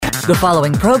The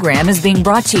following program is being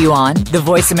brought to you on the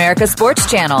Voice America Sports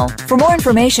Channel. For more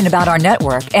information about our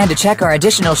network and to check our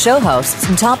additional show hosts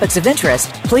and topics of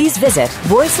interest, please visit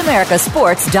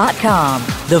voiceamericasports.com.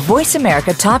 The Voice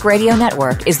America Talk Radio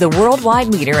Network is the worldwide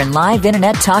leader in live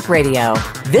Internet talk radio.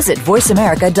 Visit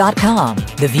voiceamerica.com.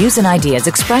 The views and ideas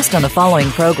expressed on the following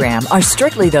program are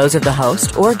strictly those of the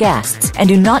host or guests and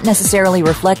do not necessarily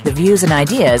reflect the views and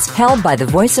ideas held by the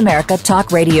Voice America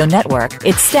Talk Radio Network,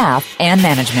 its staff, and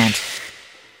management.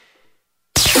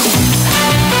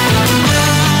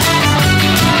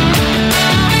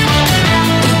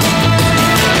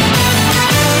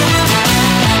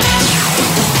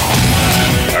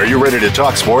 Are you ready to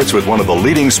talk sports with one of the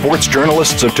leading sports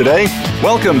journalists of today?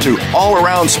 Welcome to All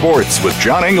Around Sports with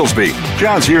John Inglesby.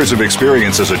 John's years of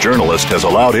experience as a journalist has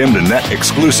allowed him to net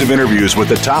exclusive interviews with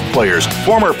the top players,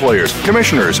 former players,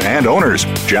 commissioners, and owners.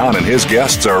 John and his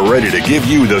guests are ready to give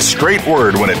you the straight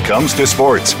word when it comes to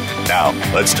sports. Now,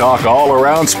 let's talk all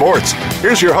around sports.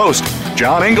 Here's your host,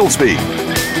 John Inglesby.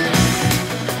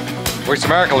 Voice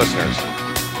America listeners,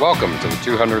 welcome to the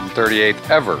 238th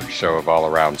ever show of All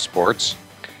Around Sports.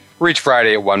 Each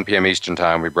Friday at 1 p.m. Eastern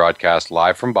Time, we broadcast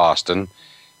live from Boston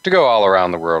to go all around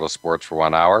the world of sports for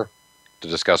 1 hour to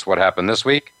discuss what happened this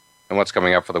week and what's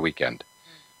coming up for the weekend.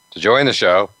 To join the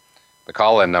show, the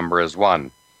call-in number is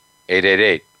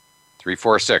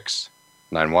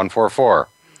 1-888-346-9144, or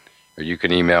you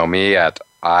can email me at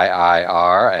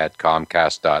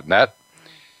iir@comcast.net,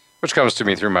 which comes to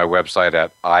me through my website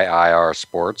at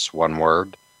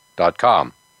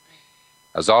iirsports.com.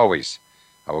 As always,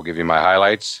 I will give you my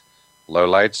highlights,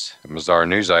 lowlights, and bizarre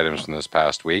news items from this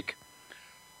past week.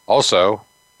 Also,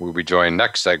 we'll be joined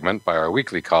next segment by our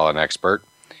weekly call-in expert,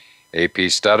 A.P.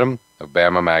 Studham of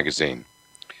Bama Magazine.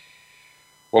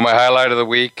 Well, my highlight of the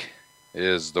week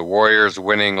is the Warriors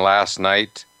winning last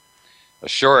night,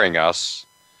 assuring us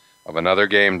of another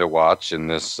game to watch in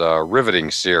this riveting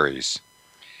series.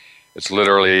 It's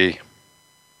literally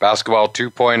basketball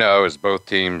 2.0 as both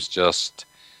teams just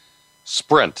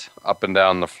sprint up and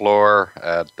down the floor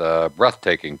at a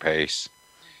breathtaking pace,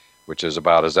 which is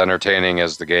about as entertaining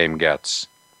as the game gets.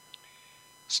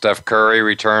 Steph Curry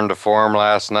returned to form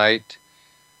last night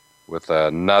with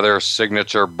another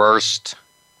signature burst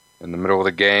in the middle of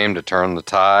the game to turn the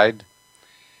tide.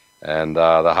 And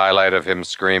the highlight of him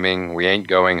screaming, "We ain't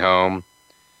going home,"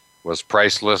 was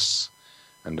priceless.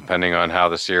 And depending on how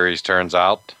the series turns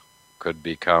out, could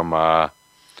become an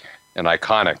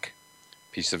iconic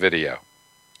piece of video.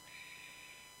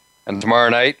 And tomorrow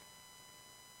night,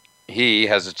 he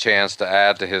has a chance to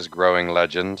add to his growing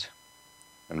legend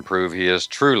and prove he is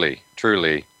truly,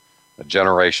 truly a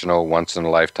generational,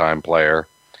 once-in-a-lifetime player.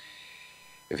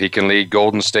 If he can lead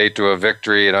Golden State to a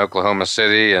victory in Oklahoma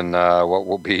City in what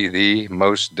will be the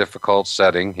most difficult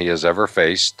setting he has ever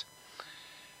faced,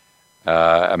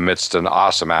 amidst an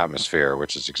awesome atmosphere,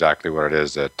 which is exactly what it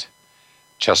is at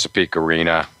Chesapeake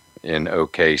Arena in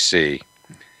OKC.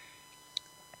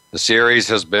 The series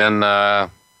has been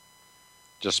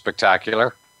just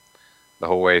spectacular the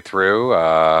whole way through.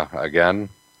 Again,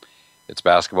 it's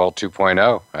basketball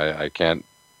 2.0. I can't,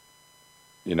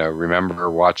 remember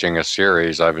watching a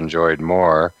series I've enjoyed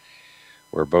more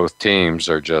where both teams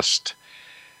are just,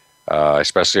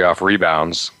 especially off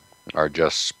rebounds, are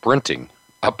just sprinting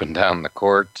up and down the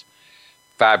court.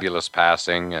 Fabulous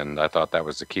passing, and I thought that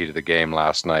was the key to the game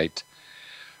last night,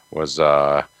 was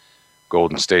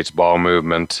Golden State's ball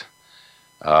movement.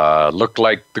 Looked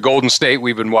like the Golden State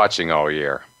we've been watching all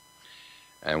year.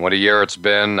 And what a year it's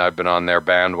been. I've been on their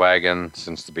bandwagon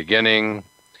since the beginning.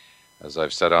 As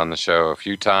I've said on the show a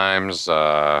few times,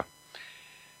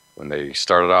 when they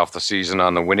started off the season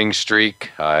on the winning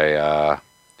streak, I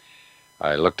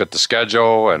looked at the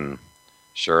schedule and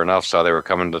sure enough saw they were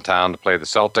coming to town to play the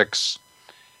Celtics,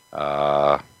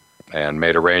 and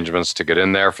made arrangements to get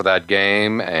in there for that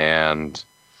game, and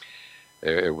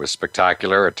it was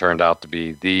spectacular. It turned out to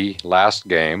be the last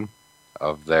game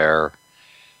of their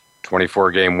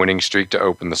 24-game winning streak to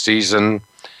open the season.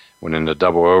 Went into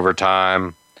double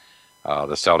overtime.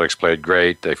 The Celtics played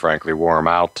great. They frankly wore them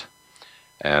out.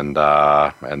 And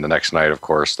the next night, of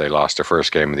course, they lost their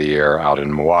first game of the year out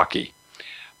in Milwaukee.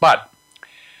 But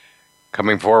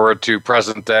coming forward to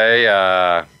present day,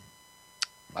 I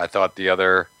thought the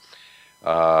other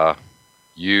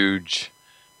huge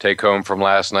take-home from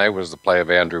last night was the play of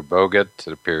Andrew Bogut.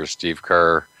 It appears Steve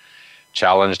Kerr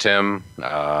challenged him.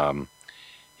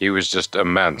 He was just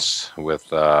immense with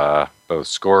both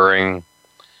scoring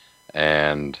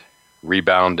and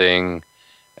rebounding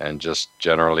and just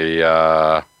generally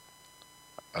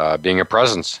being a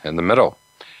presence in the middle.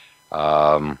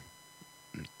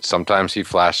 Sometimes he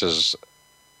flashes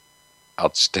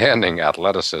outstanding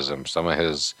athleticism. Some of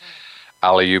his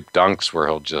alley-oop dunks where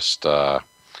he'll just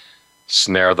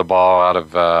snare the ball out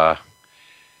of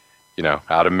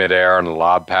midair on a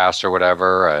lob pass or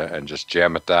whatever, and just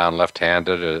jam it down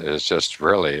left-handed is just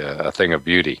really a thing of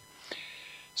beauty.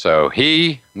 So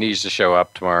he needs to show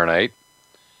up tomorrow night.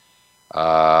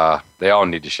 They all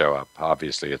need to show up.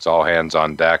 Obviously, it's all hands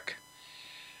on deck.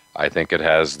 I think it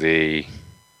has the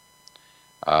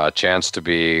chance to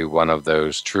be one of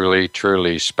those truly,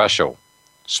 truly special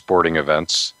sporting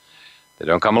events. They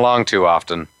don't come along too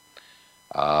often.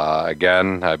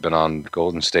 Again, I've been on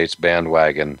Golden State's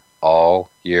bandwagon all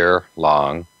year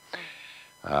long.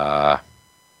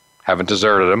 Haven't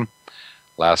deserted them.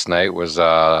 Last night was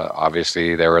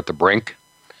obviously they were at the brink,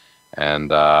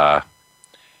 and they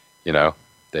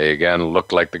again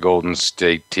looked like the Golden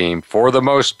State team for the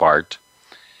most part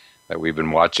that we've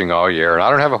been watching all year. And I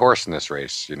don't have a horse in this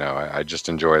race. I just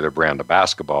enjoy their brand of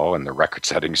basketball and the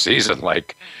record-setting season,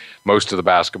 like most of the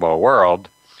basketball world.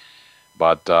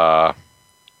 But I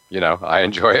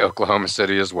enjoy Oklahoma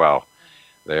City as well.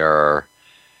 They are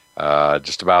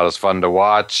just about as fun to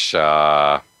watch.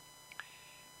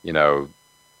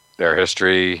 Their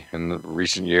history in the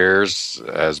recent years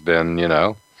has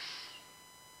been,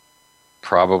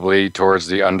 probably towards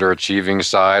the underachieving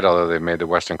side, although they made the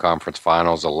Western Conference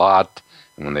Finals a lot.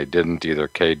 And when they didn't, either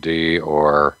KD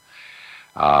or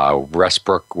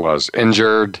Westbrook was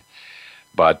injured.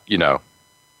 But,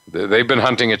 they've been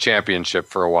hunting a championship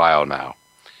for a while now.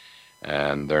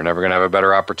 And they're never going to have a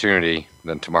better opportunity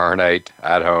than tomorrow night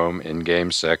at home in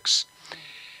Game 6.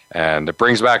 And it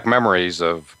brings back memories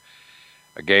of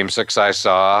a Game 6 I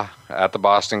saw at the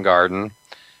Boston Garden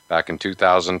back in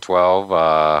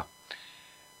 2012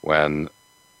 when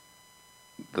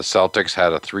the Celtics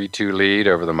had a 3-2 lead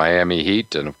over the Miami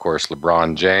Heat, and, of course,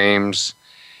 LeBron James.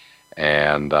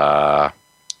 And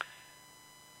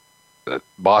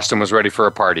Boston was ready for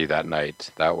a party that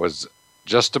night. That was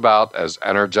just about as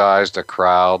energized a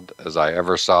crowd as I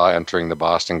ever saw entering the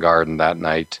Boston Garden that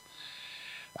night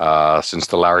since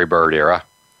the Larry Bird era.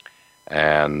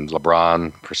 And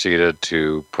LeBron proceeded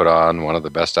to put on one of the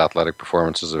best athletic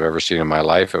performances I've ever seen in my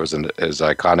life. It was his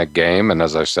iconic game, and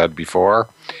as I said before,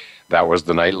 that was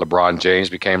the night LeBron James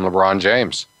became LeBron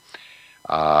James.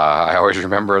 I always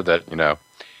remember that,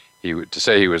 to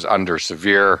say he was under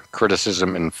severe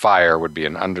criticism and fire would be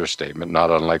an understatement,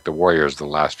 not unlike the Warriors the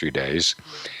last few days.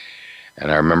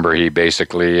 And I remember he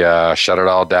basically shut it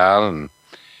all down and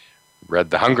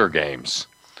read the Hunger Games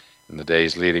in the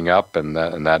days leading up. And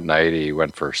that night he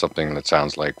went for something that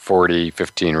sounds like 40,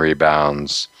 15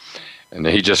 rebounds. And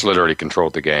he just literally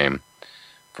controlled the game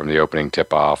from the opening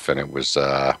tip-off. And it was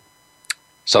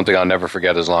something I'll never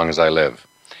forget as long as I live.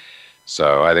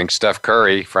 So I think Steph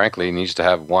Curry, frankly, needs to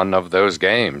have one of those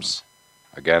games,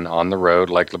 again, on the road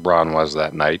like LeBron was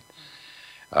that night.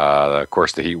 Of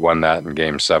course, the Heat won that in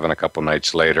Game 7 a couple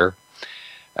nights later.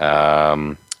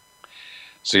 I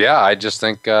just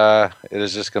think it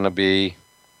is just going to be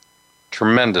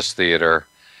tremendous theater.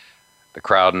 The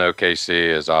crowd in OKC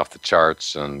is off the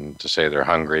charts, and to say they're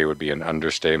hungry would be an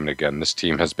understatement. Again, this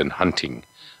team has been hunting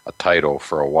a title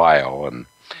for a while, and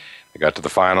they got to the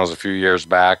finals a few years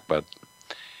back, but,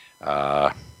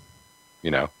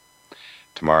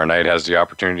 tomorrow night has the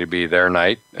opportunity to be their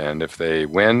night, and if they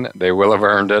win, they will have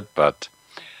earned it, but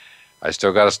I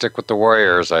still got to stick with the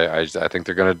Warriors. I think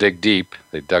they're going to dig deep.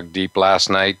 They dug deep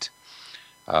last night,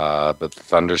 but the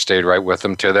Thunder stayed right with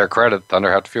them. To their credit,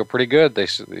 Thunder have to feel pretty good. They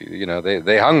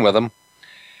hung with them.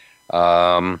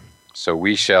 So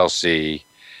we shall see,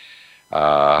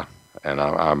 and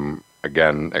I'm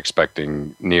again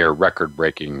expecting near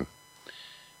record-breaking,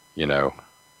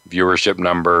 viewership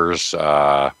numbers.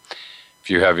 If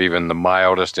you have even the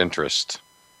mildest interest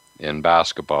in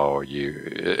basketball,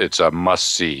 it's a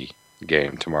must-see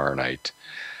game tomorrow night.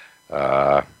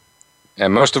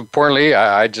 And most importantly,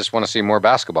 I just want to see more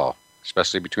basketball,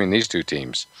 especially between these two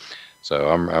teams.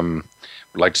 So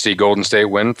would like to see Golden State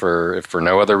win if for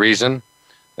no other reason.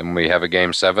 Then we have a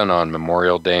Game 7 on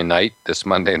Memorial Day night, this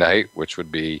Monday night, which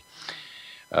would be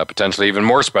potentially even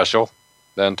more special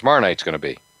than tomorrow night's going to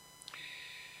be.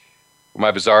 My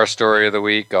bizarre story of the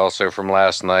week, also from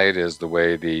last night, is the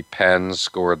way the Pens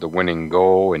scored the winning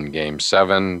goal in Game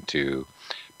 7 to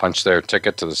punch their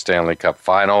ticket to the Stanley Cup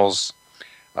Finals.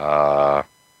 It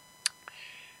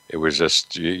was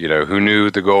just, who knew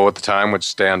the goal at the time would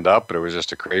stand up, but it was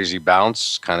just a crazy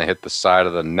bounce, kind of hit the side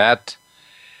of the net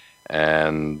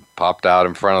and popped out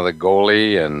in front of the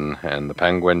goalie, and the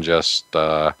Penguin just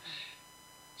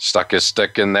stuck his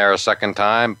stick in there a second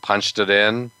time, punched it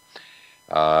in.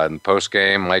 In the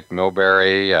postgame, Mike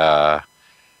Milbury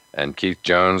and Keith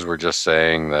Jones were just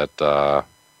saying that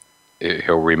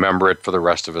he'll remember it for the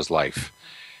rest of his life.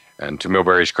 And to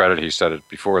Milbury's credit, he said it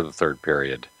before the third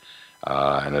period.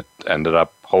 And it ended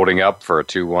up holding up for a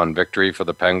 2-1 victory for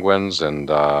the Penguins, and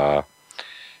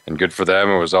good for them.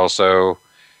 It was also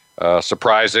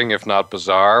surprising, if not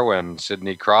bizarre, when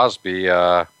Sidney Crosby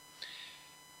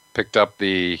picked up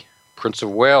the Prince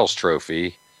of Wales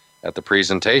trophy at the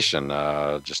presentation.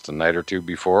 Just a night or two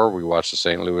before, we watched the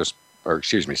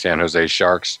San Jose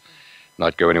Sharks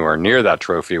not go anywhere near that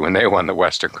trophy when they won the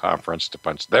Western Conference to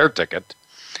punch their ticket.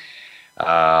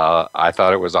 I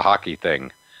thought it was a hockey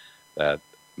thing that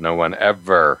no one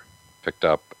ever picked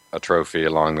up a trophy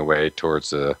along the way towards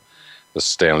the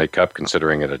Stanley Cup,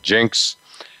 considering it a jinx.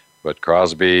 But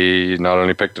Crosby not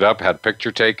only picked it up, had a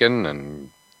picture taken,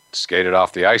 and skated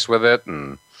off the ice with it,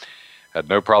 and had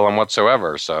no problem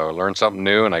whatsoever. So I learned something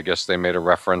new, and I guess they made a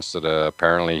reference that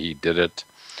apparently he did it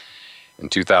in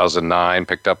 2009,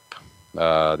 picked up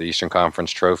the Eastern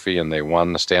Conference trophy, and they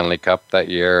won the Stanley Cup that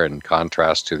year, in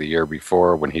contrast to the year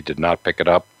before when he did not pick it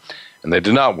up, and they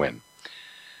did not win.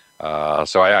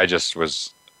 So I just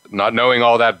was, not knowing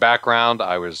all that background,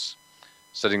 I was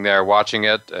sitting there watching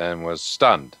it and was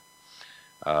stunned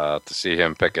to see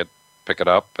him pick it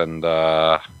up, and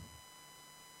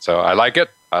so I like it.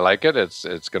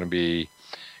 It's going to be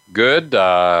good.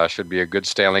 Should be a good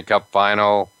Stanley Cup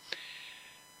final.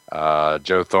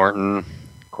 Joe Thornton,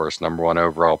 of course, #1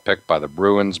 overall pick by the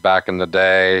Bruins back in the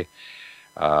day.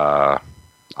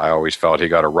 I always felt he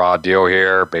got a raw deal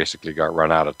here. Basically got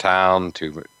run out of town.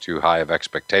 Too high of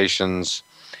expectations.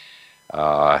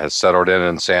 Has settled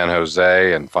in San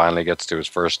Jose and finally gets to his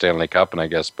first Stanley Cup. And I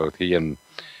guess both he and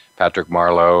Patrick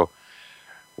Marleau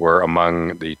were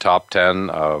among the top 10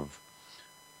 of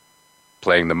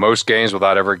playing the most games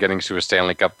without ever getting to a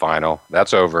Stanley Cup final.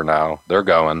 That's over now. They're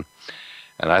going.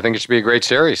 And I think it should be a great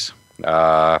series.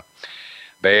 Bay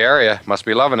Area must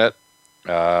be loving it.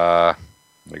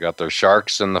 They got their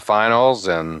Sharks in the finals,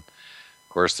 and of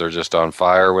course they're just on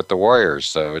fire with the Warriors.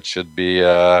 So it should be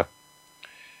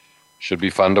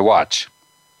fun to watch.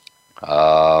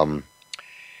 My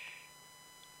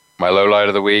low light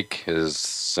of the week is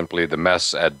simply the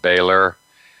mess at Baylor,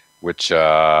 which we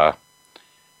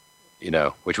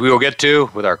will get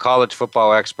to with our college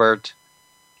football expert,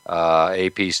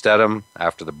 AP Stedham,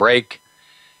 after the break.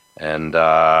 And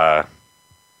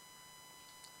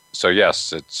so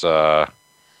yes, it's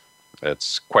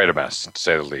quite a mess, to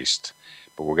say the least.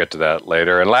 But we'll get to that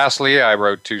later. And lastly, I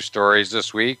wrote 2 stories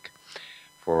this week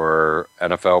for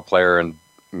NFL Player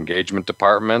Engagement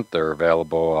Department. They're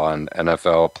available on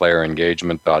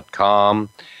NFLPlayerEngagement.com.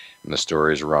 And the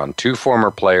stories are on 2 former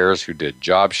players who did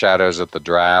job shadows at the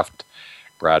draft,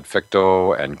 Brad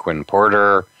Fichtel and Quinn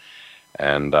Porter.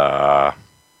 And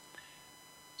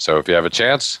so if you have a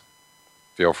chance,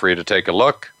 feel free to take a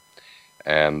look.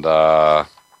 And now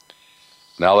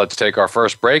let's take our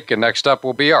first break, and next up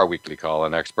will be our weekly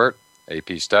call-in expert,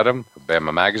 AP Stedham of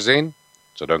Bama Magazine.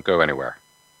 So don't go anywhere.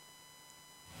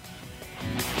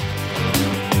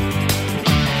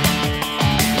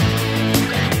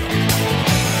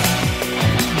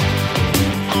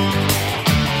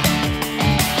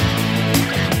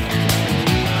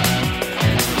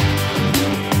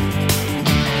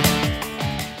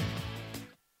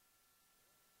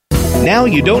 Now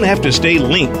you don't have to stay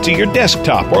linked to your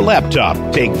desktop or laptop.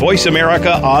 Take Voice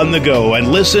America on the go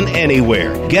and listen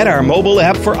anywhere. Get our mobile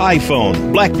app for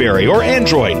iPhone, BlackBerry, or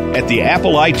Android at the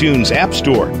Apple iTunes App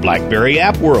Store, BlackBerry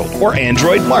App World, or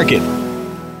Android Market.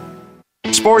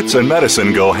 Sports and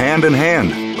medicine go hand in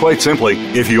hand. Quite simply,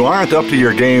 if you aren't up to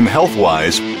your game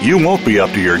health-wise, you won't be up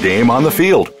to your game on the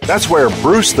field. That's where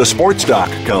Bruce the Sports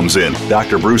Doc comes in.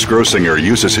 Dr. Bruce Grossinger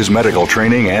uses his medical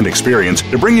training and experience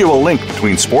to bring you a link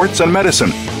between sports and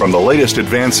medicine, from the latest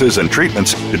advances and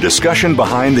treatments to discussion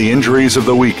behind the injuries of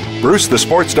the week. Bruce the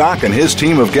Sports Doc and his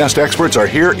team of guest experts are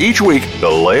here each week to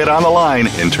lay it on the line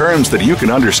in terms that you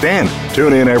can understand.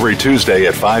 Tune in every Tuesday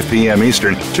at 5 p.m.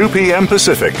 Eastern, 2 p.m.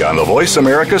 Pacific on the Voice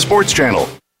America Sports Channel.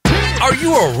 Are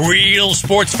you a real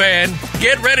sports fan?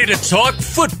 Get ready to talk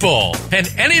football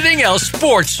and anything else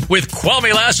sports with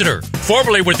Kwame Lassiter.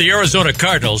 Formerly with the Arizona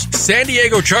Cardinals, San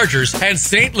Diego Chargers, and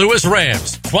St. Louis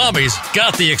Rams, Kwame's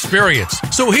got the experience,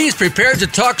 so he's prepared to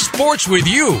talk sports with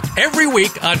you every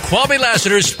week on Kwame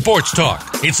Lassiter's Sports Talk.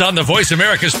 It's on the Voice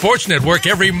America Sports Network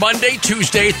every Monday,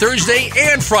 Tuesday, Thursday,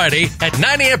 and Friday at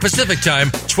 9 a.m. Pacific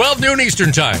Time, 12 noon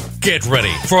Eastern Time. Get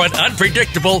ready for an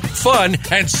unpredictable, fun,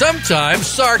 and sometimes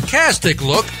sarcastic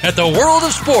look at the world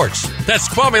of sports. That's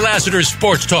Kwame Lassiter's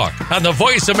Sports Talk on the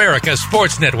Voice America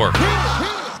Sports Network.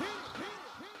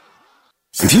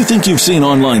 If you think you've seen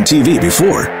online TV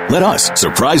before, Let us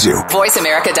surprise you.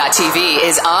 VoiceAmerica.tv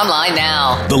is online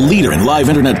now. The leader in live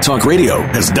Internet talk radio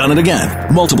has done it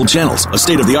again. Multiple channels, a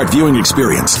state-of-the-art viewing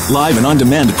experience, live and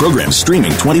on-demand programs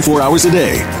streaming 24 hours a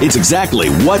day. It's exactly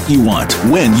what you want,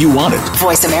 when you want it.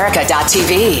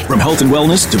 VoiceAmerica.tv. From health and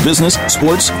wellness to business,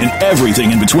 sports, and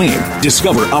everything in between.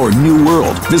 Discover our new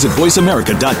world. Visit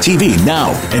VoiceAmerica.tv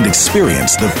now and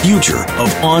experience the future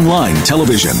of online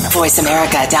television.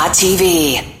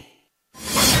 VoiceAmerica.tv.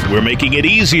 We're making it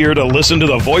easier to listen to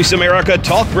the Voice America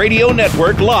Talk Radio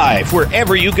Network live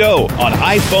wherever you go on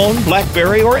iPhone,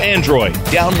 BlackBerry, or Android.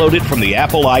 Download it from the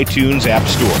Apple iTunes App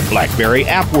Store, BlackBerry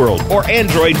App World, or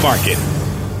Android Market.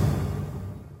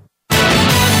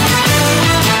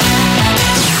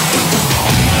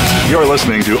 You're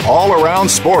listening to All Around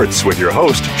Sports with your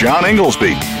host, John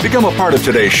Inglesby. Become a part of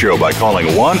today's show by calling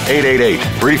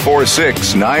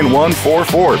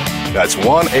 1-888-346-9144. That's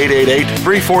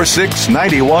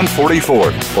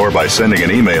 1-888-346-9144. Or by sending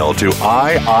an email to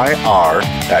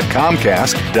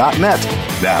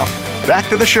iir@comcast.net. Now, back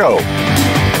to the show.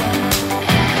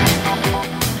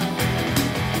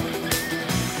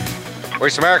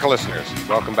 Voice America listeners,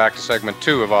 welcome back to segment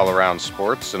 2 of All Around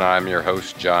Sports, and I'm your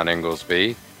host, John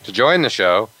Inglesby. To join the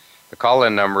show, the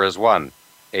call-in number is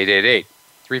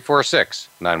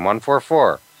 1-888-346-9144,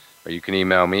 or you can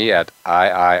email me at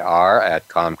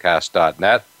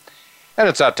iir@comcast.net. And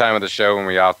it's that time of the show when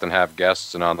we often have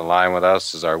guests, and on the line with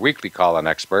us is our weekly call-in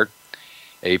expert,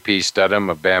 AP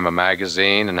Studham of Bama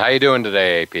Magazine. And how you doing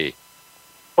today, AP?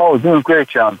 Oh, doing great,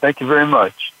 John. Thank you very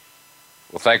much.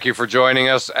 Well, thank you for joining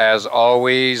us, as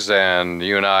always, and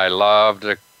you and I love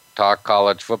to talk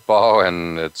college football,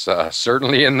 and it's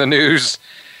certainly in the news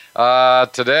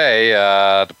today,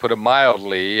 to put it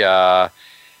mildly.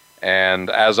 And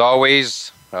as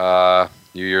always,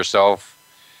 you yourself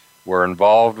were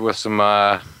involved with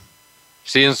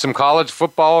seeing some college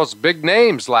football's big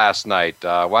names last night.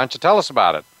 Why don't you tell us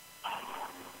about it?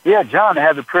 Yeah, John, I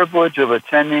had the privilege of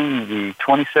attending the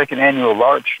 22nd Annual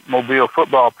Larch Mobile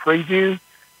Football Preview.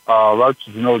 Larch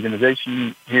is an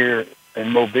organization here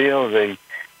in Mobile. They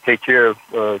take care of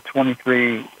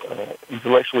 23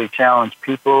 intellectually challenged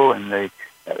people, and they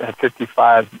have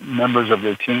 55 members of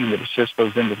their team that assist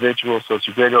those individuals. So it's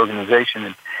a great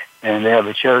organization, and they have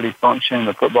a charity function,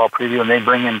 a football preview, and they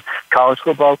bring in college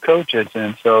football coaches.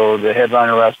 And so the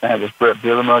headliner last night was Brett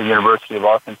Bielema, University of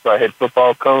Arkansas head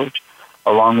football coach,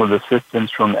 along with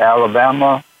assistants from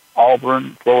Alabama,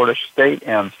 Auburn, Florida State,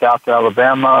 and South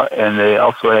Alabama. And they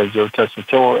also have Joe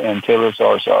Tessitore and Taylor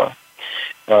Zarzar,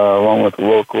 along with the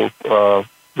local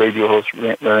radio host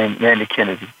Randy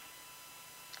Kennedy.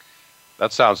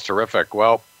 That sounds terrific.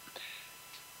 Well,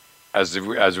 as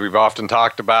we've often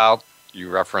talked about, you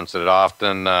reference it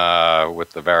often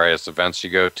with the various events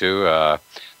you go to.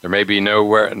 There may be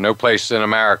no place in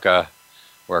America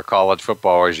where college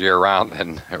football is year-round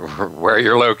than where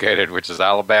you're located, which is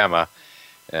Alabama.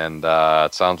 And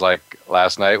it sounds like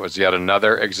last night was yet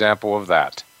another example of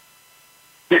that.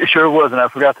 It sure was, and I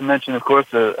forgot to mention, of course,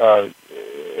 the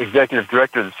executive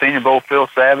director of the Senior Bowl, Phil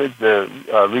Savage, the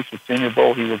recent Senior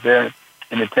Bowl. He was there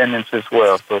in attendance as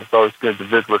well. So it's always good to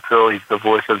visit with Phil. He's the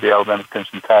voice of the Alabama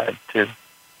Crimson Tide, too.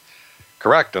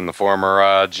 Correct, and the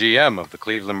former GM of the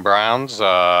Cleveland Browns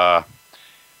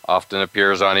often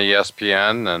appears on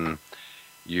ESPN, and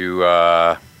you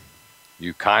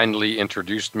kindly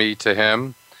introduced me to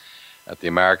him at the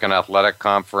American Athletic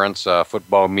Conference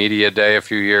Football Media Day a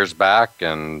few years back,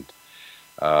 and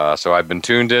so I've been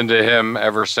tuned into him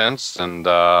ever since, and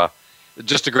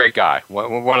just a great guy.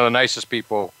 One of the nicest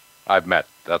people I've met,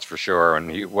 that's for sure,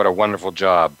 and what a wonderful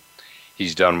job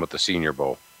he's done with the Senior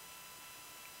Bowl.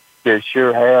 It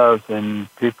sure has, and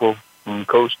people from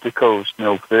coast to coast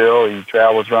know Phil. He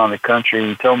travels around the country.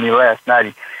 He told me last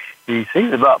night he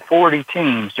sees about 40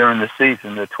 teams during the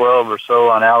season, the 12 or so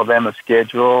on Alabama's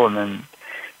schedule, and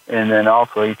then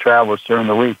also he travels during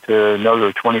the week to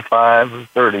another 25 or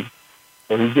 30.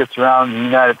 So he gets around the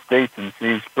United States and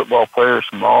sees football players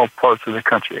from all parts of the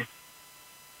country.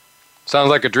 Sounds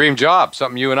like a dream job,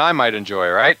 something you and I might enjoy,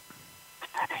 right?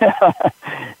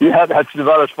 Yeah, that's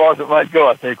about as far as it might go,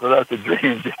 I think. Well, that's a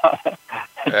dream job.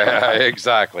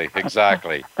 Exactly.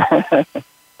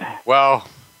 Well,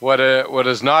 what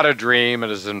is not a dream,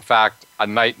 it is in fact a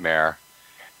nightmare,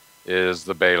 is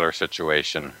the Baylor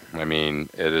situation. I mean,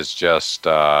 it is just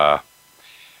as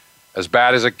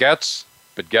bad as it gets,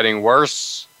 but getting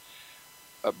worse.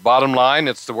 Bottom line,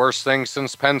 it's the worst thing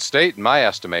since Penn State, in my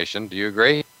estimation. Do you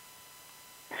agree?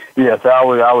 Yes,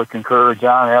 I would concur,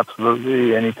 John,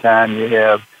 absolutely. Anytime you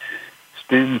have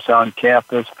students on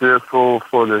campus fearful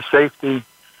for their safety,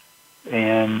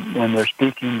 and when they're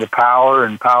speaking to power,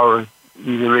 and power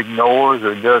either ignores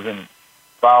or doesn't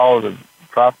follow the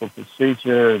proper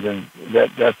procedure, then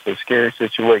that's a scary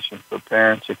situation for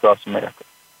parents across America.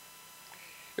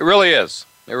 It really is.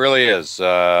 It really is.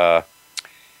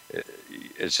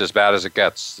 It's as bad as it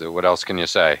gets. What else can you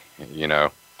say? You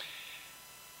know,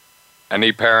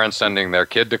 any parent sending their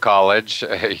kid to college,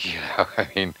 you know, I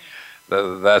mean,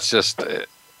 that's just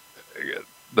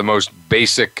the most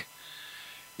basic,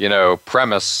 you know,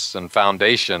 premise and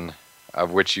foundation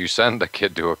of which you send a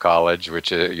kid to a college,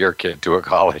 which is your kid to a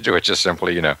college, which is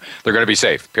simply, you know, they're going to be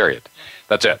safe, period.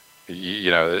 That's it.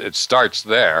 You know, it starts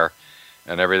there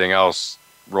and everything else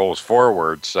rolls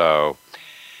forward. So,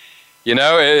 you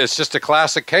know, it's just a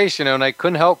classic case, you know, and I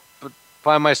couldn't help but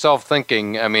find myself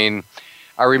thinking, I mean,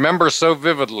 I remember so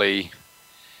vividly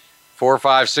 4,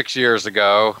 5, 6 years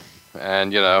ago,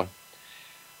 and, you know,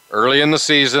 early in the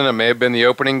season, it may have been the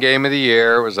opening game of the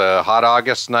year. It was a hot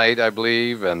August night, I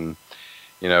believe, and,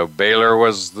 you know,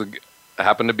 Baylor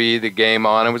happened to be the game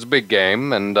on. It was a big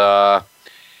game, and,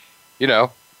 you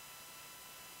know,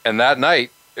 and that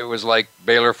night, it was like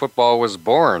Baylor football was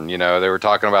born. You know, they were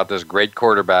talking about this great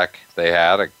quarterback they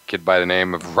had, a kid by the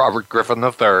name of Robert Griffin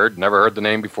III. Never heard the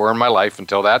name before in my life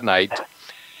until that night.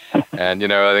 And, you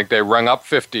know, I think they rung up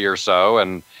 50 or so,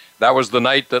 and that was the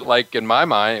night that, like, in my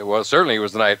mind, well, certainly it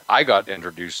was the night I got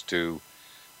introduced to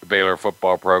the Baylor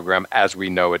football program as we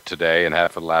know it today and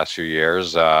have for the last few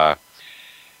years.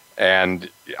 And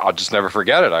I'll just never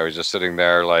forget it. I was just sitting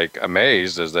there, like,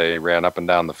 amazed as they ran up and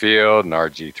down the field, and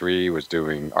RG3 was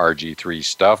doing RG3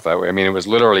 stuff. I mean, it was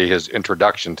literally his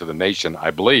introduction to the nation,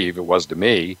 I believe it was to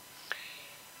me.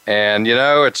 And, you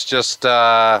know, it's just,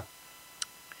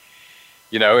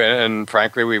 you know, and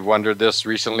frankly, we've wondered this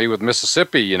recently with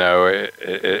Mississippi, you know,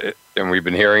 and we've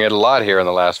been hearing it a lot here in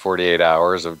the last 48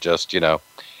 hours of just, you know,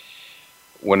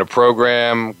 when a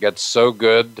program gets so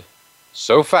good,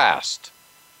 so fast,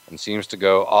 and seems to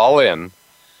go all in,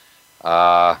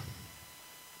 there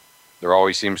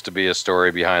always seems to be a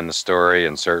story behind the story,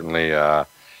 and certainly,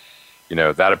 you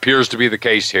know, that appears to be the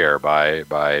case here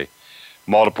by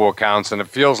multiple accounts, and it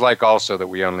feels like also that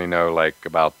we only know, like,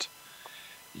 about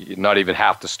not even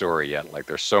half the story yet. Like,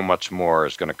 there's so much more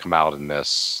is going to come out in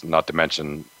this, not to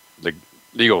mention the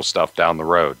legal stuff down the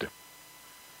road.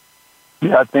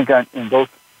 Yeah, I think in both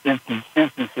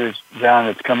instances, John,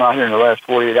 that's come out here in the last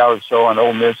 48 hours or so on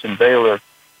Ole Miss and Baylor,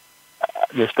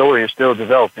 the story is still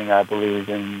developing, I believe.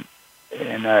 And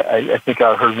I think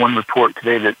I heard one report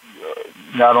today that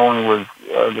not only was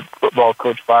the football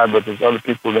coach fired, but there's other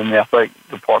people in the athletic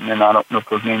department. I don't know if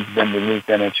those names have been released.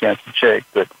 I had a chance to check,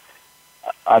 but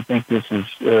I think this is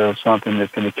something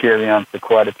that's going to carry on for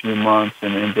quite a few months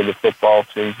and into the football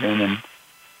season.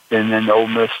 And then Ole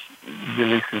Miss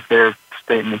releases their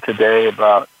statement today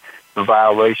about the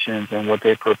violations and what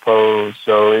they propose.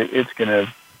 So it's going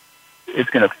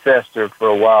to fester for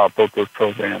a while, both those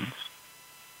programs.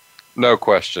 No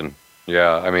question.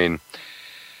 Yeah, I mean,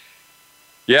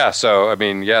 yeah. So I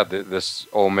mean, yeah, this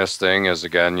Ole Miss thing is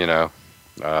again, you know,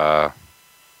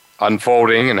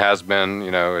 unfolding and has been.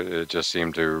 You know, it just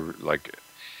seemed to, like,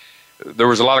 there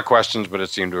was a lot of questions, but it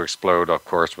seemed to explode, of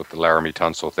course, with the Laramie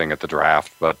Tunsil thing at the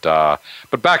draft. But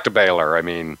back to Baylor. I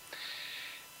mean,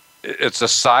 it's a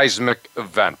seismic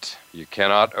event. You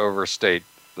cannot overstate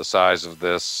the size of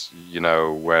this, you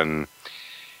know, when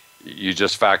you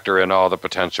just factor in all the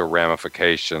potential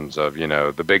ramifications of, you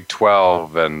know, the Big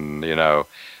 12 and, you know,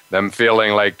 them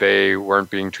feeling like they weren't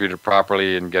being treated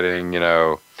properly and getting, you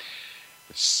know,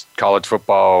 college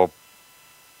football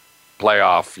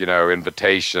playoff, you know,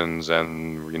 invitations,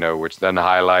 and, you know, which then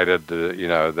highlighted the, you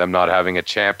know, them not having a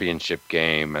championship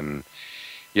game, and,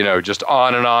 you know, just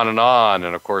on and on and on.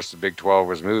 And of course, the Big 12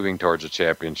 was moving towards a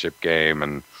championship game.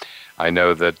 And I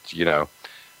know that, you know,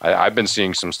 I've been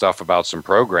seeing some stuff about some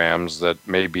programs that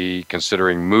may be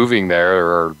considering moving there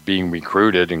or being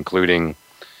recruited, including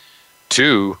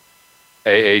 2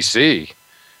 AAC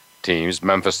teams,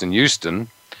 Memphis and Houston.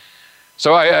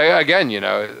 So I again, you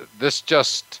know, this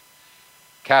just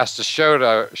cast a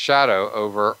shadow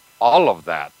over all of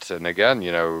that. And again,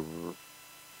 you know,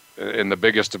 in the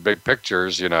biggest of big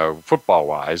pictures, you know,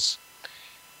 football-wise,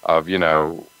 of, you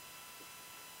know,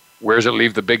 where does it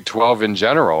leave the Big 12 in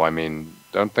general? I mean,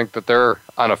 don't think that they're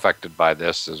unaffected by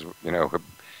this, as, you know,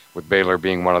 with Baylor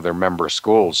being one of their member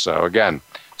schools. So, again,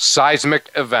 seismic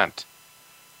event.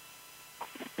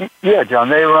 Yeah, John,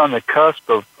 they were on the cusp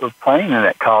of playing in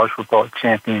that college football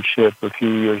championship a few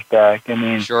years back. I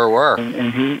mean, sure were.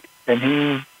 And he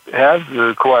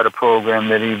has quite a program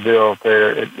that he built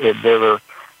there at Baylor.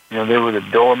 You know, they were the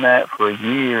doormat for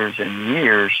years and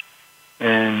years,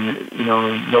 and, you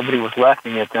know, nobody was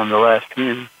laughing at them the last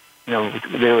few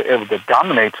they were able to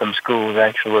dominate some schools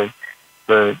actually.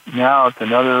 But now it's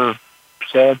another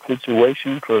sad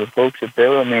situation for the folks at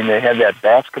Baylor. I mean, they had that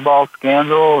basketball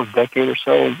scandal a decade or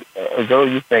so ago.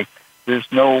 You think there's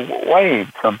no way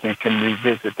something can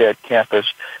revisit that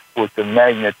campus with the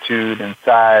magnitude and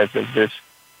size of this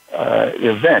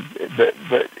event. But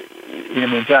I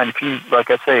mean, John, if you,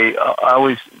 like I say, I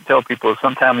always tell people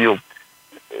sometimes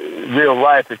real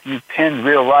life, if you penned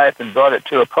real life and brought it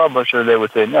to a publisher, they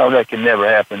would say, no, that can never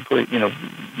happen. Please,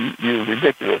 you're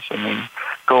ridiculous. I mean,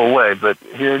 go away. But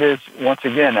here it is once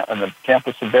again on the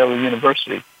campus of Baylor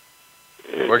University.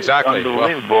 Well, exactly.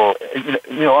 Unbelievable.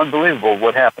 Unbelievable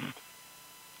what happened.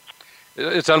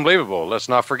 It's unbelievable. Let's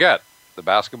not forget the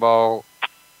basketball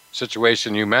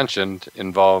situation you mentioned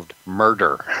involved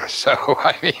murder. So,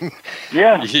 I mean...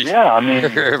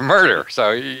 murder.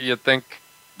 So you'd think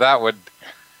that would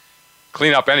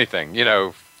clean up anything,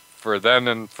 for then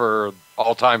and for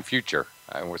all-time future.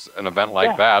 It was an event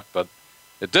like that, but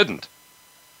it didn't.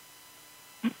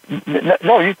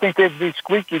 No, you think they'd be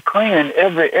squeaky clean in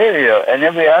every area and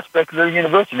every aspect of their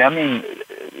university. I mean,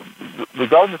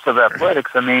 regardless of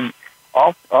athletics, I mean,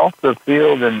 off the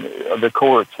field and the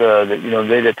courts,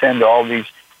 they'd attend to all these,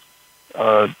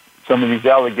 some of these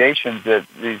allegations that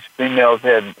these females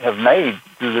have made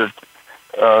through their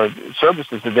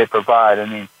services that they provide. I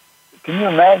mean, can you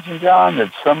imagine, John,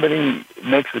 that somebody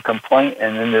makes a complaint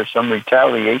and then there's some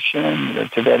retaliation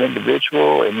to that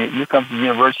individual, and you come to the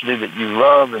university that you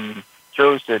love and you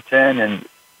chose to attend, and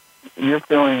you're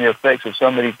feeling the effects of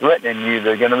somebody threatening you,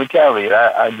 they're going to retaliate.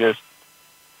 That's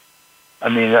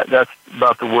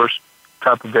about the worst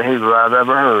type of behavior I've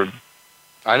ever heard.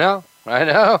 I know.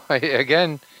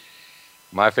 Again,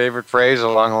 my favorite phrase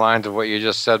along the lines of what you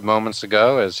just said moments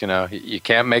ago is, you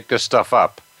can't make this stuff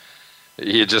up.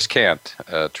 You just can't.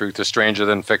 Truth is stranger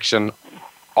than fiction,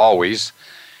 always.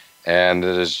 And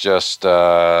it is just,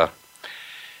 just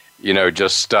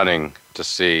stunning to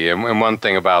see. And one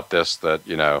thing about this that,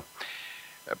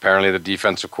 apparently the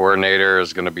defensive coordinator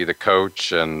is going to be the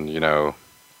coach, and,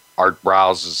 Art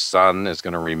Browse's son is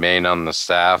going to remain on the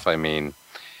staff. I mean,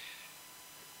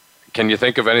 can you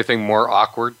think of anything more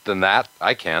awkward than that?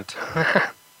 I can't.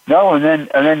 No, and then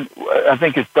I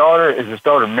think his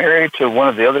daughter married to one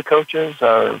of the other coaches.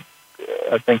 I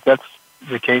think that's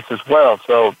the case as well.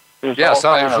 So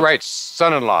right,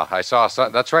 son-in-law. I saw.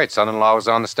 That's right, son-in-law was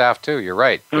on the staff too. You're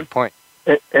right. Good point.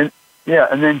 And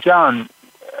then John,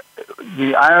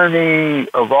 the irony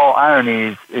of all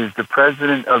ironies is the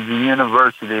president of the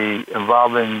university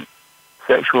involving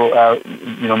sexual,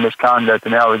 misconduct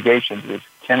and allegations is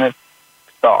Kenneth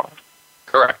Starr.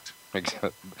 Correct.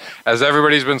 As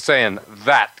everybody's been saying,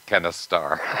 that Kenneth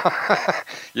Starr.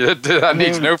 That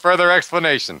needs no further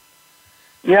explanation.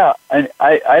 Yeah, and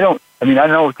I know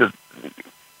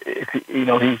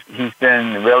he's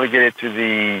been relegated to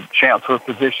the chancellor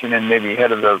position and maybe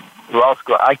head of the law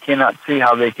school. I cannot see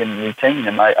how they can retain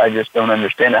him. I just don't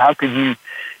understand it. How could you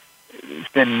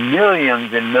spend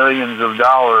millions and millions of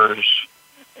dollars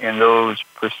in those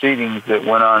proceedings that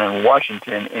went on in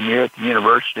Washington, and you're at the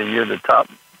university, you're the top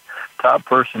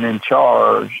person in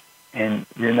charge, and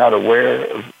you're not aware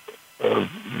of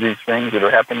these things that are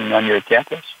happening on your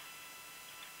campus?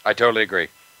 I totally agree.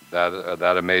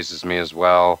 That amazes me as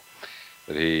well,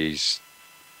 that he's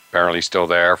apparently still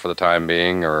there for the time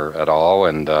being or at all.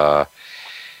 And I'll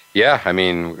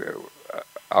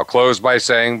close by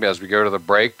saying, as we go to the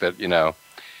break, that,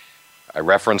 I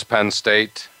referenced Penn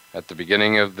State at the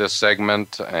beginning of this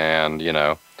segment, and,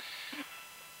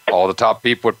 all the top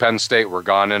people at Penn State were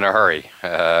gone in a hurry,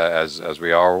 as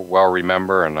we all well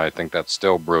remember, and I think that's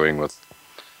still brewing with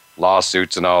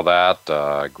lawsuits and all that.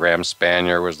 Graham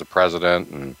Spanier was the president,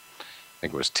 and I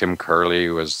think it was Tim Curley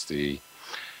who was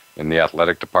in the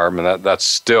athletic department. That's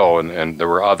still, and there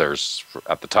were others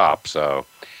at the top. So,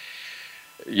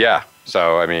 yeah.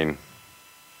 So, I mean,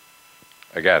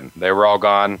 again, they were all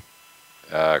gone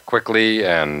quickly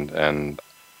and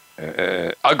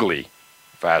ugly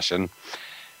fashion.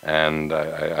 And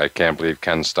I can't believe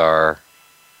Ken Starr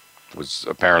was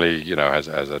apparently, has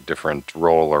a different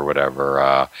role or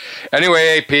whatever.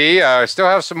 Anyway, AP, I still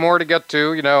have some more to get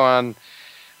to, on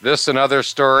this and other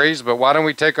stories. But why don't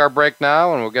we take our break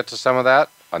now, and we'll get to some of that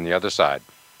on the other side.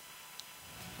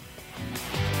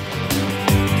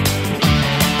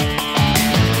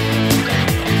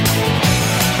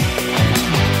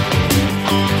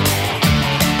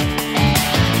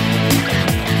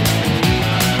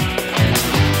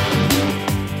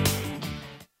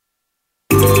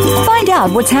 Find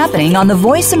out what's happening on the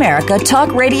Voice America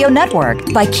Talk Radio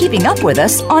Network by keeping up with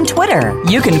us on Twitter.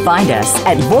 You can find us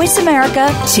at Voice America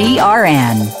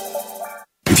TRN.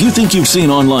 If you think you've seen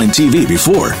online TV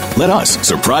before, let us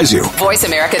surprise you.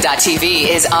 VoiceAmerica.tv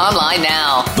is online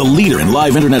now. The leader in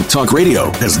live Internet talk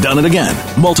radio has done it again.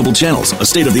 Multiple channels, a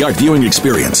state-of-the-art viewing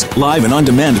experience, live and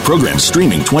on-demand programs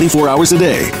streaming 24 hours a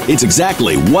day. It's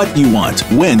exactly what you want,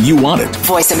 when you want it.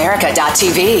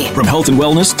 VoiceAmerica.tv. From health and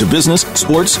wellness to business,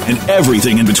 sports, and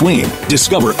everything in between.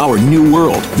 Discover our new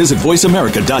world. Visit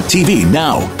VoiceAmerica.tv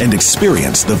now and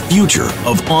experience the future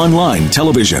of online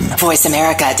television.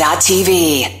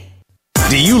 VoiceAmerica.tv.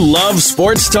 Do you love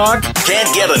sports talk?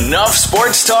 Can't get enough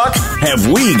sports talk?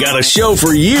 Have we got a show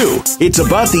for you? It's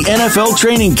about the NFL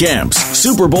training camps,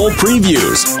 Super Bowl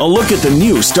previews, a look at the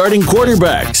new starting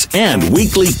quarterbacks, and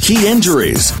weekly key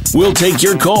injuries. We'll take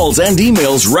your calls and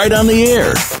emails right on the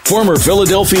air. Former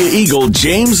Philadelphia Eagle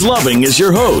James Loving is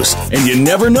your host, and you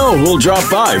never know who'll drop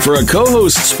by for a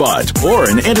co-host spot or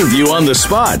an interview on the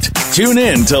spot. Tune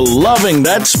in to Loving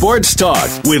That Sports Talk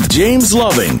with James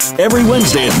Loving every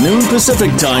Wednesday at noon Pacific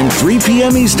Time, 3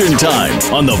 p.m. Eastern Time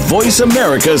on the Voice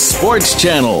America Sports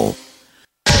Channel.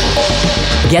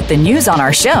 Get the news on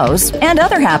our shows and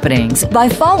other happenings by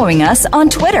following us on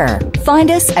Twitter.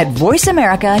 Find us at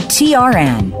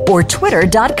VoiceAmericaTRN or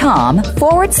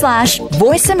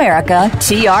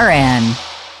twitter.com/VoiceAmericaTRN.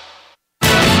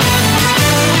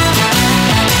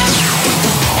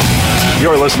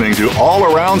 You're listening to All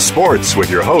Around Sports with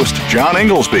your host, John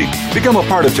Inglesby. Become a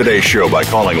part of today's show by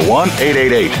calling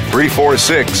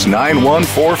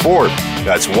 1-888-346-9144.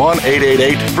 That's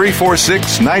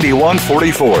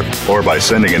 1-888-346-9144. Or by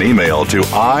sending an email to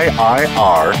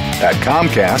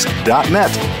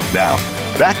iir@comcast.net. Now,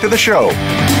 back to the show.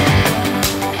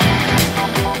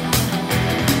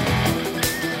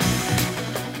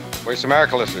 Voice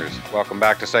America listeners, welcome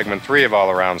back to segment 3 of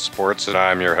All Around Sports, and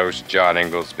I'm your host, John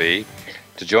Inglesby.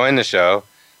 To join the show,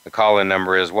 the call-in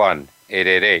number is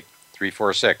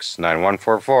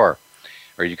 1-888-346-9144,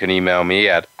 or you can email me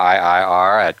at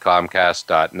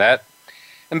iir@comcast.net.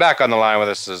 And back on the line with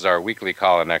us is our weekly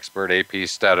call-in expert, AP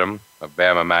Stedham of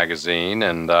Bama Magazine.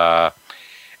 And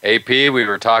AP, we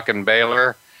were talking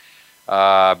Baylor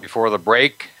before the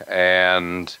break,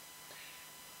 and,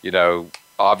 you know,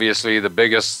 obviously the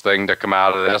biggest thing to come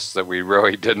out of this that we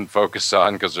really didn't focus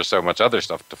on, because there's so much other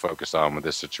stuff to focus on with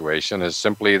this situation, is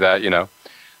simply that, you know,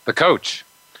 the coach,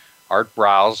 Art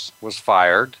Briles, was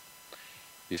fired.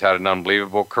 He's had an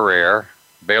unbelievable career.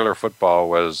 Baylor football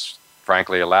was,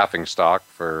 frankly, a laughingstock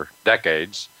for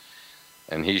decades.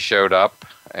 And he showed up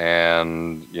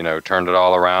and, you know, turned it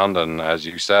all around and, as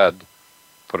you said,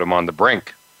 put him on the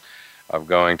brink of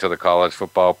going to the college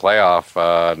football playoff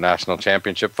national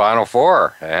championship Final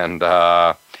Four. And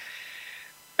what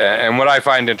I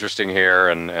find interesting here,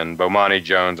 and Bomani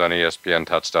Jones on ESPN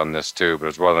touched on this too, but it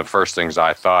was one of the first things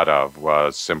I thought of,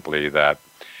 was simply that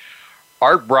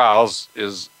Art Briles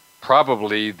is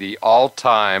probably the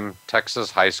all-time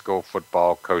Texas high school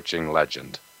football coaching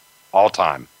legend.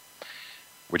 All-time.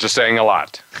 Which is saying a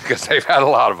lot, because they've had a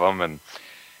lot of them, and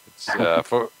it's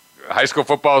high school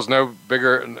football is not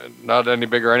any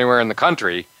bigger anywhere in the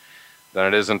country than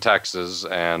it is in Texas.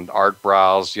 And Art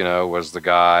Briles, you know, was the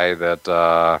guy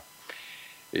that,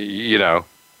 you know,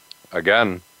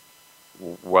 again,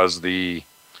 was the,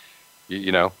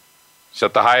 you know,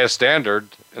 set the highest standard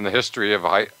in the history of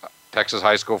Texas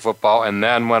high school football, and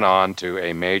then went on to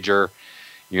a major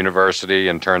university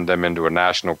and turned them into a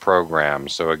national program.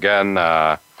 So again,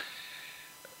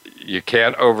 you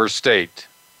can't overstate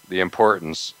the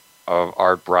importance of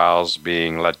Art Briles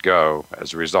being let go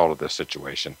as a result of this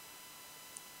situation.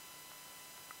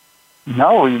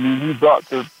 No, I mean, he brought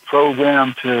the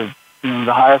program to, you know,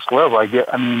 the highest level. I guess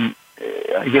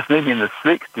maybe in the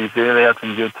 60s there they had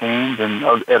some good teams, and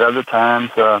at other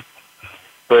times, but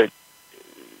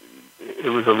it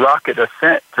was a rocket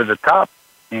ascent to the top,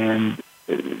 and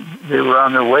they were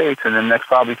on their way to the next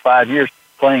probably 5 years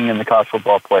playing in the college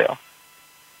football playoff.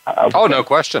 No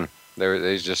question.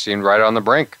 They just seemed right on the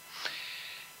brink.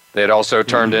 They had also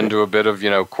turned into a bit of, you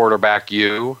know, quarterback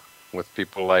U, with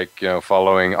people like, you know,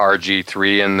 following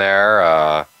RG3 in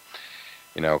there,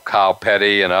 you know, Kyle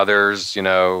Petty and others. You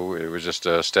know, it was just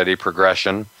a steady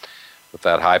progression with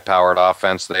that high-powered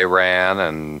offense they ran.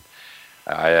 And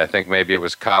I think maybe it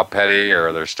was Kyle Petty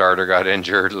or their starter got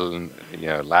injured, you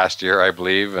know, last year, I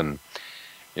believe. And,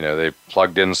 you know, they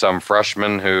plugged in some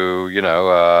freshman who,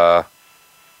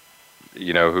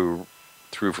 who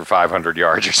threw for 500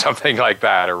 yards or something like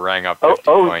that, or rang up 50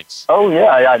 points. Oh yeah,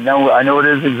 I know it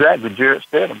is exactly. Jarrett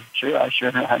Stidham.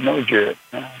 I know Jarrett.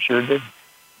 I sure did.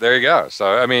 There you go.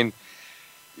 So I mean,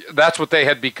 that's what they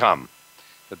had become.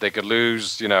 That they could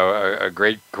lose, you know, a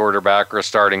great quarterback or a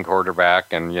starting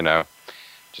quarterback, and, you know,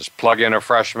 just plug in a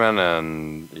freshman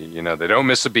and, they don't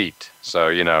miss a beat.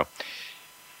 So,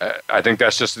 I think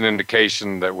that's just an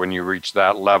indication that when you reach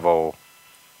that level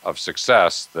of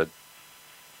success that,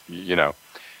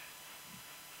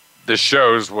 this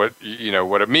shows what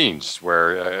it means,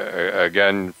 where,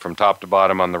 again, from top to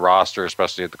bottom on the roster,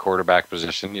 especially at the quarterback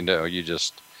position, you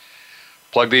just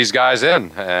plug these guys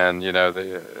in and,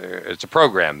 it's a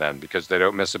program then because they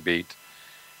don't miss a beat.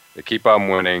 They keep on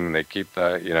winning. They keep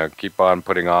on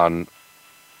putting on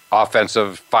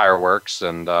offensive fireworks.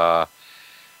 And,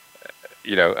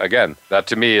 again, that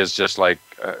to me is just like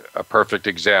a perfect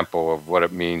example of what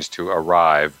it means to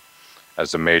arrive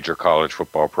as a major college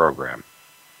football program.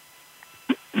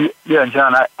 Yeah,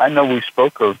 John, I know we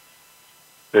spoke of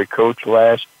the coach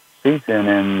last season,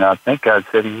 and I think I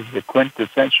said he was the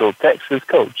quintessential Texas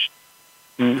coach.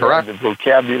 He Correct. had the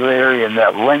vocabulary and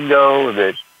that lingo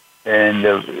and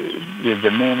the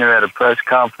demeanor at a press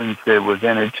conference that was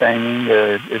entertaining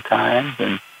at times,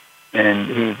 and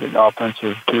he was an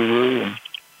offensive guru,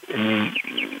 and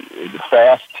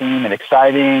fast team and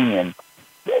exciting, and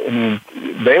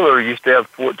Baylor used to have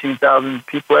 14,000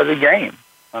 people at a game.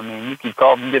 You could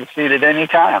call and get a seat at any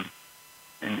time,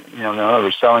 and they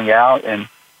were selling out.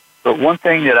 But one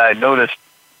thing that I noticed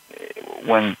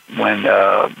when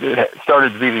it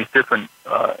started to be these different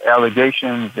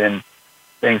allegations and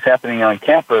things happening on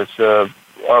campus, Art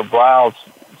Briles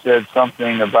said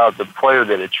something about the player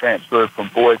that had transferred from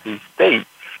Boise State.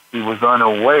 He was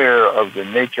unaware of the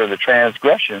nature of the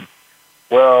transgression.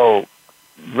 Well,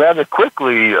 rather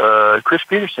quickly, Chris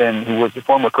Peterson, who was the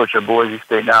former coach of Boise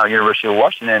State, now University of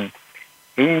Washington,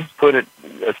 he put a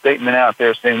statement out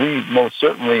there saying we most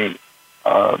certainly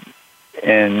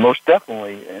and most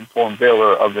definitely informed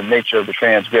Baylor of the nature of the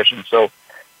transgression. So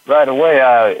right away,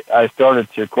 I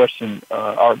started to question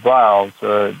Art Briles,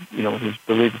 his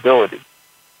believability.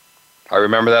 I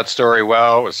remember that story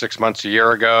well. It was 6 months, a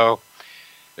year ago.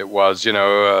 It was,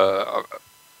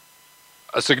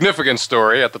 a significant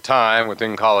story at the time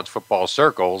within college football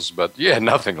circles, but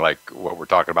nothing like what we're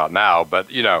talking about now.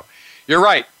 But you're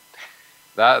right.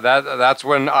 That's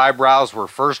when eyebrows were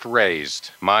first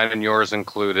raised, mine and yours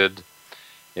included.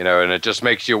 And it just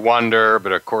makes you wonder.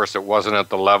 But of course, it wasn't at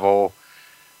the level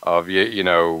of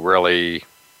really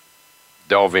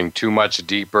delving too much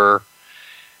deeper,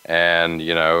 and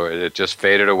it just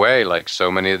faded away like so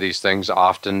many of these things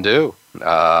often do.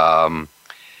 But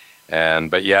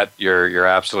yet you're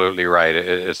absolutely right.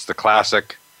 It's the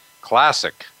classic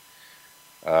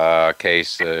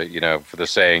case, for the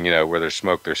saying, where there's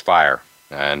smoke, there's fire.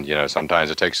 And, sometimes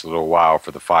it takes a little while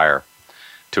for the fire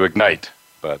to ignite,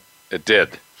 but it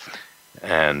did.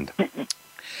 And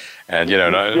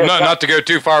not to go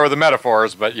too far with the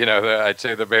metaphors, but, I'd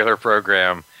say the Baylor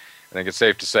program, I think it's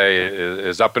safe to say,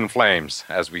 is up in flames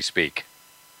as we speak.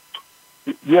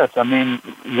 Yes,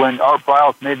 when Art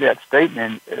Briles made that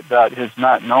statement about his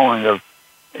not knowing of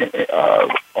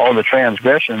all the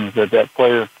transgressions that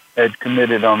player had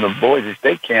committed on the Boise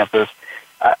State campus,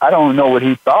 I don't know what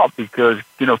he thought, because,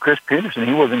 Chris Peterson,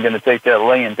 he wasn't going to take that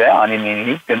laying down.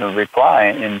 He's going to reply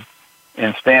and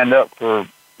stand up for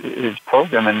his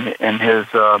program and his,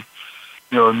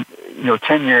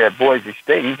 tenure at Boise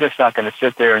State. He's just not going to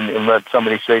sit there and let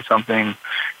somebody say something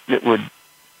that would,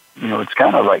 it's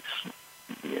kind of like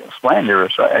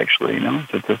slanderous, actually,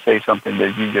 to say something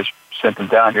that you just sent him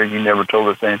down here. You never told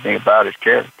us anything about his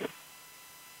character.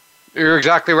 You're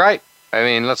exactly right.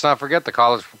 Let's not forget the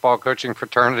college football coaching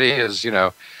fraternity is,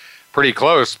 pretty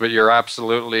close, but you're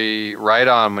absolutely right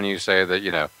on when you say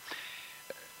that,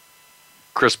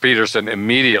 Chris Peterson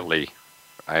immediately,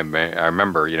 I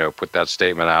remember, put that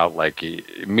statement out, like he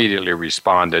immediately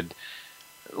responded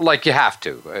like you have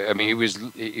to.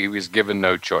 He was given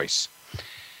no choice.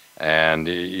 And,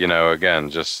 again,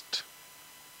 just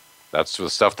that's the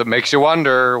stuff that makes you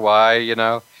wonder why,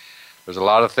 there's a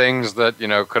lot of things that,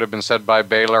 could have been said by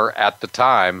Baylor at the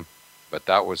time, but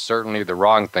that was certainly the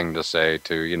wrong thing to say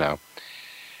to,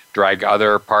 drag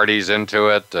other parties into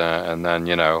it and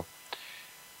then,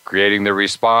 creating the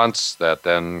response that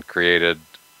then created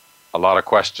a lot of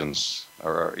questions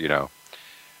or,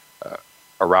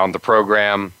 around the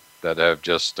program that have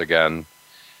just, again,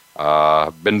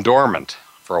 been dormant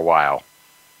for a while,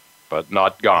 but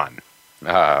not gone.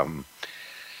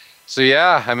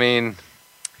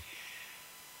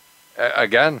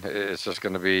 Again, it's just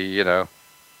going to be,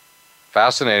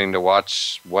 fascinating to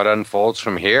watch what unfolds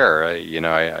from here.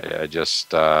 I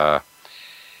just,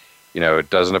 it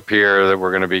doesn't appear that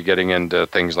we're going to be getting into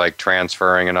things like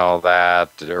transferring and all that,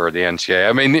 or the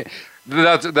NCAA.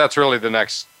 That's really the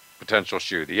next potential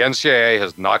shoe. The NCAA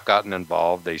has not gotten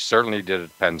involved. They certainly did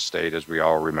at Penn State, as we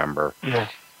all remember. Yeah.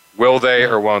 Will they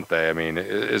or won't they? I mean,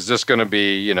 is this going to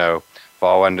be,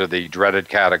 fall under the dreaded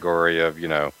category of,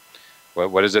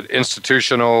 what is it,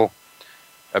 institutional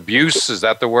abuse? Is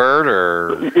that the word?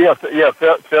 Or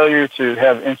failure to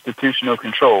have institutional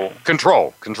control.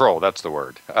 Control, that's the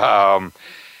word.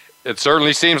 It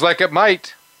certainly seems like it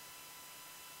might.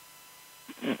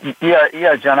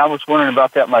 Yeah, John, I was wondering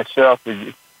about that myself.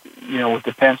 With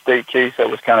the Penn State case, that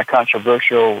was kind of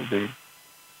controversial. The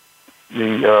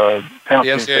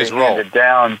penalties they handed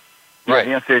down. Right.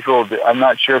 The NCAA's rule. I'm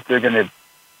not sure if they're going to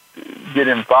get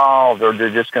involved or they're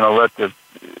just going to let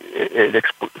it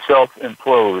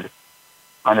self-implode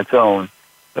on its own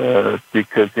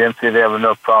because the NCAA have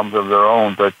enough problems of their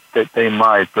own, but that they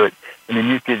might. But I mean,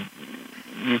 you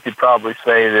could probably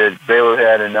say that Baylor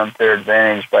had an unfair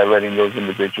advantage by letting those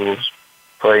individuals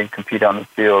play and compete on the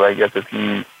field. I guess if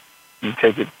you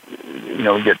take it,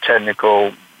 get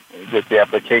technical with the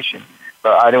application.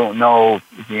 But I don't know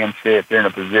if the NCAA, if they're in a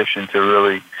position to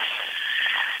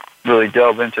really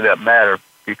delve into that matter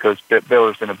because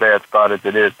Baylor's in a bad spot as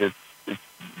it is.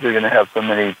 They're going to have so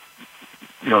many,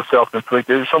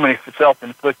 there's so many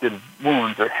self-inflicted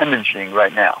wounds or hemorrhaging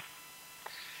right now.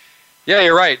 Yeah,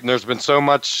 you're right. And there's been so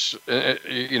much,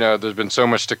 there's been so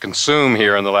much to consume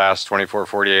here in the last 24,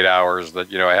 48 hours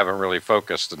that, I haven't really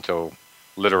focused until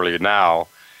literally now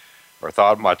or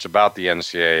thought much about the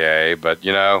NCAA. But,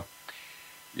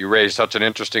 you raised such an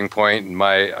interesting point. And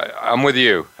I'm with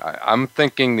you. I'm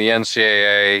thinking the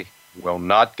NCAA will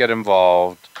not get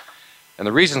involved. And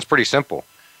the reason's pretty simple.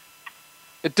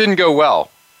 It didn't go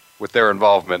well with their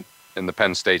involvement in the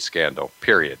Penn State scandal,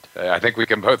 period. I think we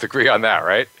can both agree on that,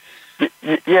 right?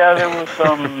 Yeah, there was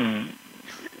some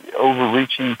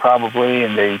overreaching probably,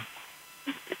 and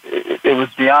it was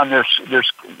beyond their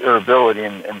ability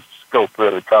and scope,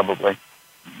 really, probably.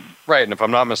 Right, and if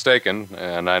I'm not mistaken,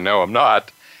 and I know I'm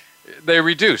not, they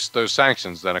reduced those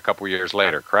sanctions then a couple years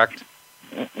later, correct?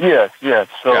 Yes.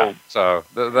 So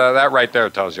that right there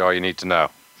tells you all you need to know.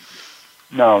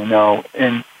 No.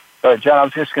 And, John, I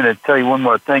was just going to tell you one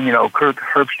more thing. Kirk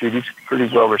Herbstreit, he's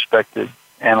pretty well-respected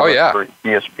analyst for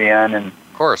ESPN. And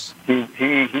of course. He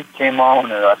came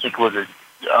on, I think it was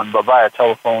via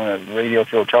telephone, a radio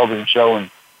show, television show, and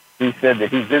he said that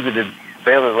he visited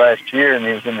Baylor last year, and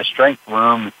he was in the strength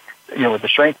room, with the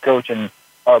strength coach, and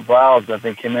Art Briles, I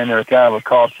think, came in there kind of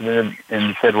accosted him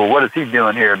and said, well, what is he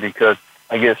doing here? Because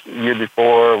I guess the year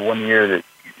before, 1 year that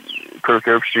Kirk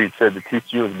Herbstreit said that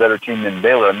TCU was a better team than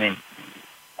Baylor. I mean,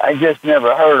 I just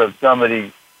never heard of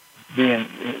somebody being,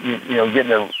 getting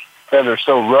their feathers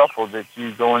so ruffled that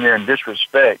you go in there and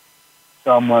disrespect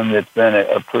someone that's been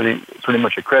a pretty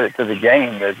much a credit to the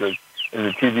game as a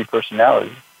TV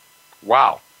personality.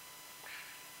 Wow.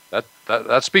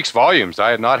 That speaks volumes. I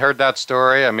had not heard that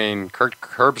story. I mean, Kirk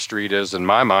Herbstreit is, in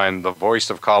my mind, the voice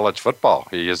of college football.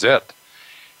 He is it.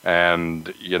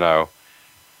 And,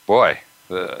 boy,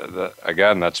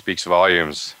 again, that speaks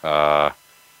volumes. That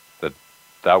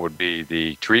would be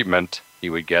the treatment he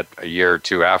would get a year or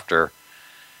two after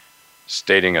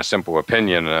stating a simple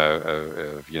opinion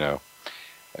of, I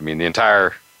mean, the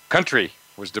entire country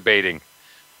was debating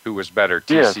who was better,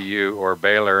 TCU or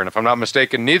Baylor. And if I'm not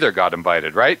mistaken, neither got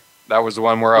invited, right? That was the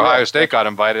one where Ohio State got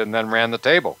invited and then ran the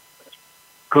table.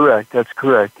 Correct. That's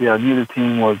correct. Yeah, neither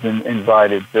team was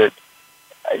invited. But,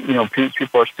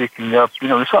 people are speaking up.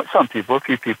 Some people, a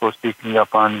few people are speaking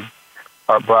up on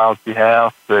Art Briles'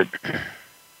 behalf. But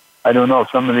I don't know.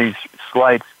 Some of these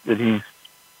slights that he's,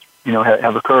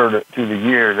 have occurred through the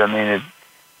years, I mean, it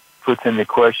puts into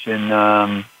question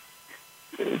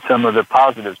some of the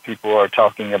positives people are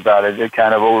talking about. It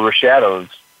kind of overshadows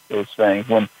those things.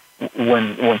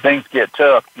 When things get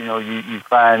tough, you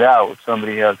find out if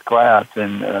somebody has class,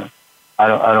 and I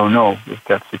don't know if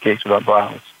that's the case with our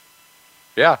Briles.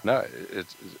 Yeah, no,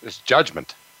 it's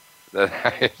judgment.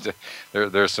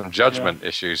 There's some judgment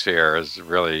issues here. Is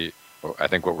really, I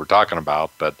think, what we're talking about.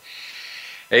 But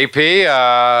AP,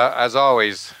 as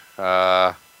always,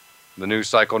 the news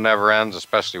cycle never ends,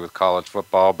 especially with college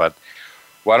football. But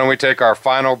why don't we take our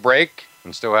final break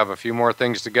and still have a few more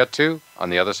things to get to on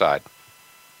the other side?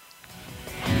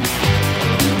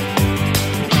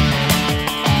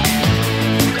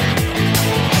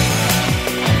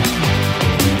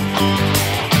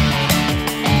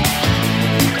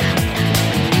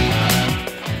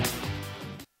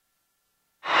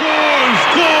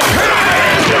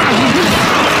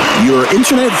 Your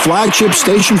internet flagship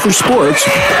station for sports.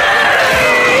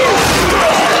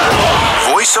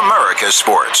 Voice America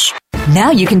Sports.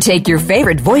 Now you can take your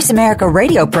favorite Voice America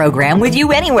radio program with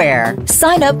you anywhere.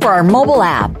 Sign up for our mobile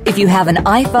app if you have an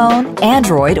iPhone,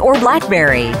 Android, or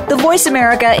BlackBerry. The Voice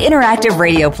America Interactive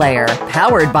Radio Player,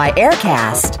 powered by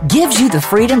Aircast, gives you the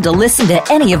freedom to listen to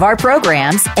any of our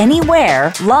programs,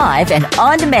 anywhere, live and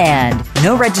on demand.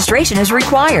 No registration is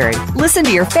required. Listen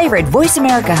to your favorite Voice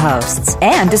America hosts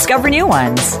and discover new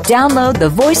ones. Download the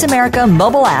Voice America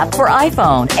mobile app for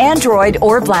iPhone, Android,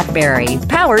 or BlackBerry,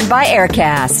 powered by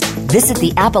Aircast. Visit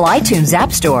the Apple iTunes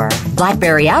App Store,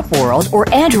 BlackBerry App World, or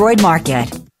Android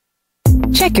Market.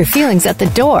 Check your feelings at the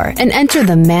door and enter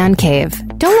the Man Cave.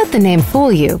 Don't let the name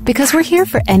fool you, because we're here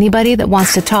for anybody that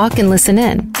wants to talk and listen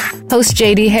in. Hosts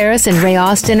J.D. Harris and Ray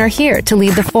Austin are here to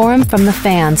lead the forum from the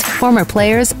fans, former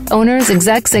players, owners,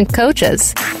 execs, and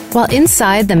coaches. While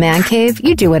inside the Man Cave,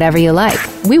 you do whatever you like.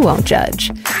 We won't judge.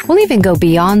 We'll even go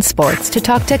beyond sports to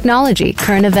talk technology,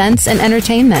 current events, and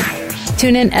entertainment.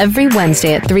 Tune in every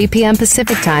Wednesday at 3 p.m.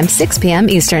 Pacific Time, 6 p.m.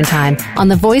 Eastern Time on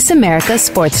the Voice America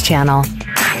Sports Channel.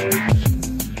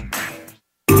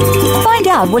 Find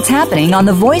out what's happening on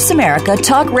the Voice America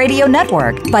Talk Radio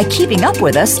Network by keeping up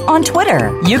with us on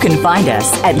Twitter. You can find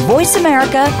us at Voice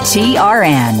America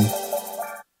TRN.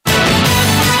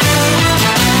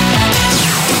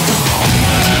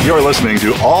 You're listening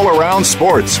to All Around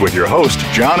Sports with your host,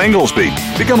 John Inglesby.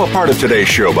 Become a part of today's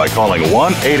show by calling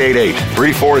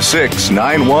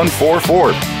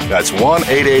 1-888-346-9144. That's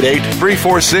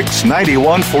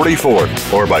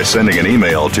 1-888-346-9144. Or by sending an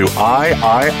email to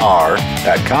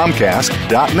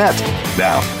iir@comcast.net.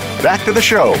 Now, back to the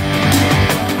show.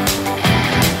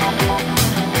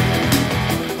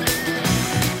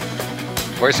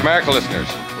 Voice America listeners,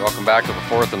 welcome back to the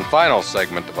fourth and final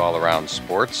segment of All Around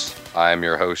Sports. I am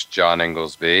your host, John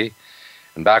Inglesby.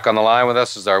 And back on the line with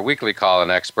us is our weekly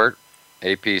call-in expert,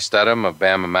 A.P. Stedham of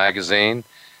Bama Magazine.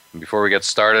 And before we get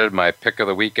started, my pick of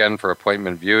the weekend for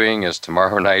appointment viewing is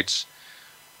tomorrow night's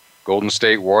Golden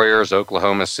State Warriors,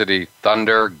 Oklahoma City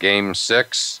Thunder, Game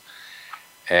 6.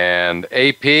 And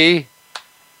A.P.,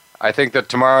 I think that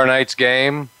tomorrow night's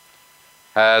game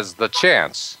has the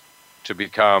chance to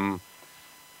become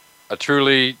a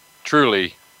truly,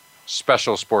 truly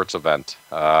special sports event.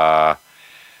 My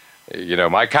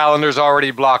calendar's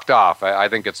already blocked off. I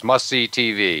think it's must-see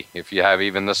TV if you have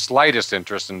even the slightest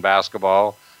interest in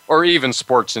basketball or even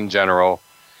sports in general,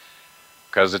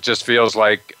 because it just feels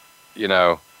like,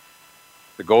 the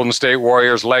Golden State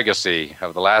Warriors legacy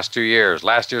of the last 2 years,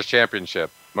 last year's championship,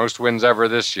 most wins ever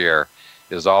this year,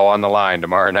 is all on the line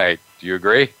tomorrow night. Do you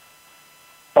agree?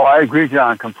 Oh, I agree,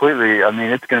 John, completely. I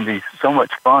mean, it's going to be so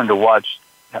much fun to watch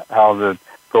how the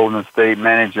Golden State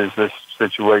manages this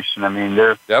situation. I mean,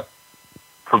 they're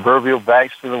proverbial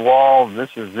backs to the wall.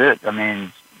 This is it. I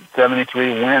mean,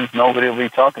 73 wins. Nobody will be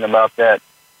talking about that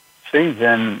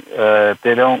season if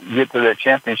they don't get to that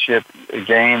championship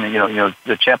game.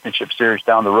 The championship series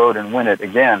down the road and win it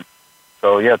again.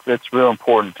 So yeah, it's real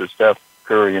important to Steph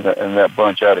Curry and that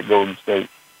bunch out at Golden State.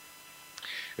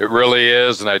 It really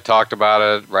is, and I talked about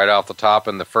it right off the top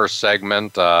in the first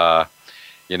segment. They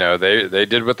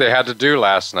did what they had to do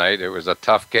last night. It was a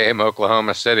tough game.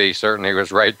 Oklahoma City certainly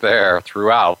was right there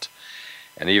throughout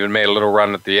and even made a little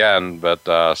run at the end. But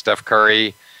Steph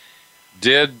Curry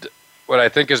did what I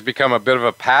think has become a bit of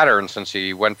a pattern since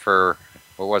he went for,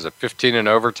 15 in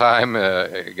overtime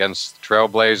against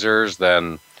Trailblazers.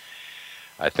 Then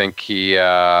I think he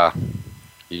in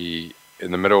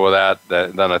the middle of that,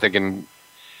 then I think in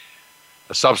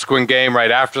a subsequent game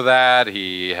right after that,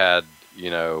 he had,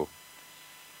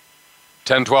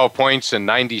 10, 12 points in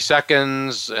 90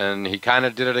 seconds, and he kind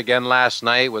of did it again last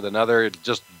night with another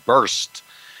just burst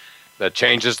that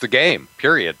changes the game,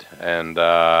 period. And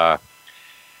but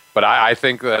I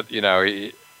think that,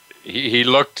 he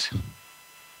looked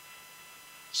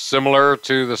similar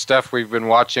to the Steph we've been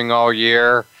watching all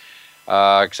year,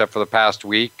 except for the past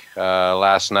week,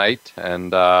 last night.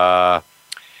 And I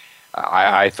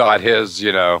thought his,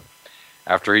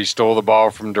 after he stole the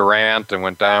ball from Durant and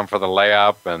went down for the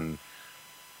layup and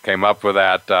came up with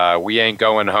that "we ain't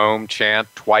going home" chant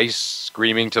twice,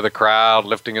 screaming to the crowd,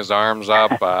 lifting his arms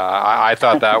up. I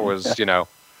thought that was,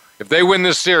 if they win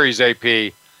this series,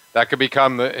 AP, that could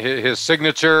become his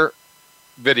signature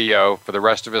video for the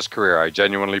rest of his career. I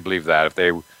genuinely believe that. If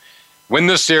they win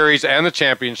this series and the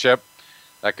championship,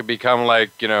 that could become like,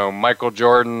 Michael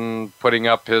Jordan putting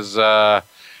up his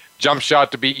jump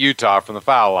shot to beat Utah from the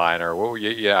foul line.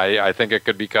 I think it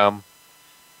could become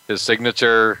his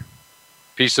signature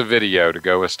piece of video to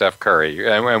go with Steph Curry,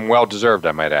 and well-deserved,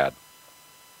 I might add.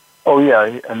 Oh,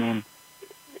 yeah. I mean,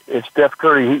 it's Steph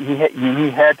Curry. He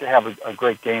had to have a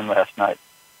great game last night.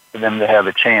 for them to have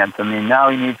a chance. I mean, now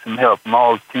he needs some help from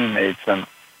all his teammates, and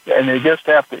they just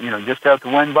have to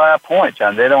win by a point,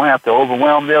 John. They don't have to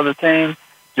overwhelm the other team.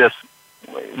 Just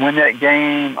win that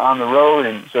game on the road,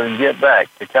 and so they can get back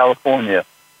to California,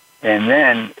 and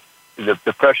then the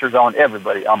pressure's on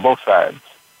everybody on both sides.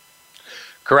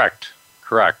 Correct.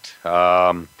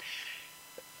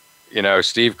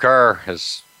 Steve Kerr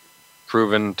has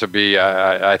proven to be,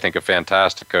 I think, a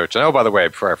fantastic coach. And by the way,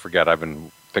 before I forget, I've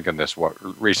been thinking this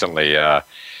recently.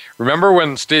 Remember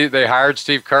when they hired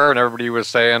Steve Kerr and everybody was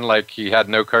saying like he had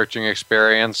no coaching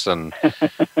experience and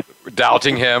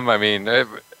doubting him? I mean, I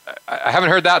haven't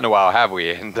heard that in a while, have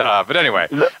we? And but anyway,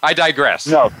 I digress.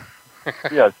 No.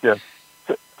 Yes. So,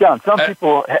 John, some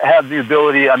people have the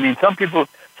ability. I mean, some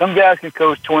guys can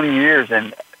coach 20 years,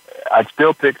 and I'd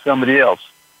still pick somebody else.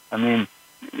 I mean,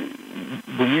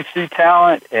 when you see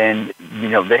talent and,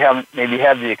 they haven't maybe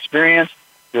have the experience,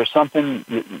 there's something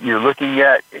you're looking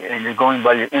at and you're going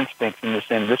by your instincts and you're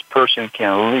saying, this person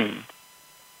can lead.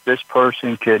 This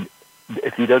person could,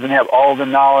 if he doesn't have all the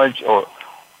knowledge, or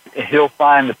he'll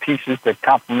find the pieces that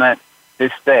complement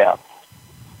his staff.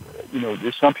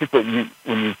 There's some people,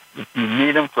 when you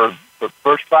meet them for the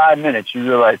first 5 minutes, you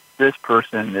realize this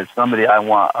person is somebody I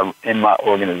want in my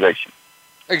organization.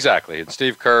 Exactly, and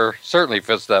Steve Kerr certainly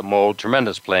fits that mold.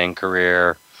 Tremendous playing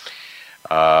career.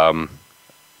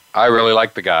 I really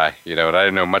like the guy, and I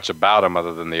didn't know much about him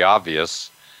other than the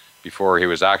obvious before he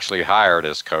was actually hired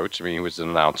as coach. I mean, he was an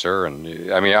announcer,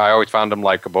 and I always found him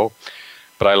likable.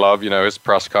 But I love, his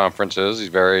press conferences.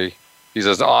 He's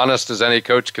as honest as any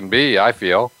coach can be, I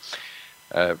feel.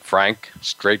 Frank,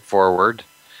 straightforward.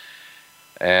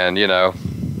 And,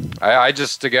 I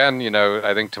just, again,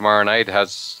 I think tomorrow night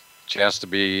has chance to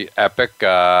be epic.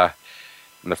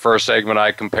 In the first segment,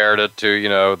 I compared it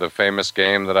to, the famous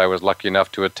game that I was lucky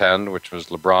enough to attend, which was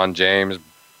LeBron James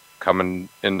coming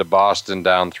into Boston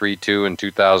down 3-2 in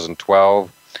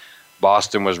 2012.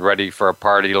 Boston was ready for a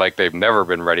party like they've never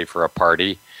been ready for a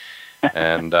party.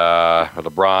 And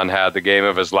LeBron had the game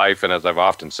of his life. And as I've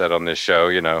often said on this show,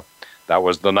 that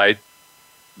was the night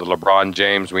the LeBron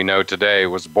James we know today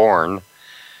was born.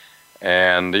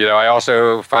 And, I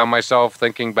also found myself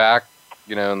thinking back,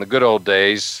 in the good old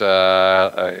days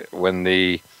when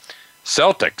the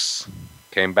Celtics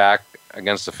came back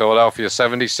against the Philadelphia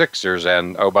 76ers.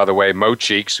 And, oh, by the way, Mo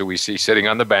Cheeks, who we see sitting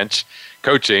on the bench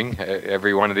coaching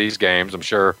every one of these games, I'm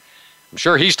sure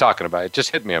he's talking about it. It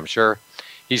just hit me. I'm sure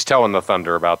he's telling the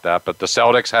Thunder about that. But the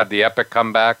Celtics had the epic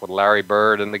comeback with Larry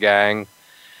Bird and the gang.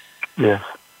 Yes.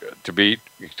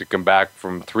 To come back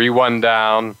from 3-1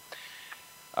 down.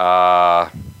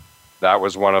 That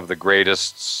was one of the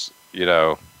greatest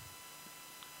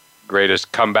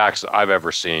comebacks I've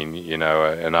ever seen,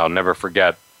 and I'll never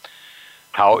forget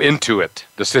how into it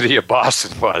the city of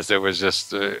Boston was. It was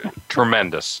just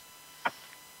tremendous.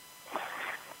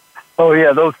 Oh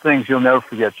yeah, those things you'll never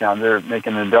forget, John. They're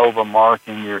making an indelible mark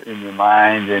in your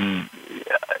mind, and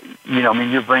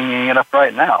you're bringing it up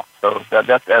right now. So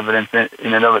that's evidence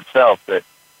in and of itself that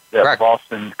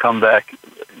Boston's comeback,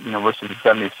 versus the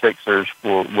 76ers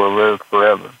will live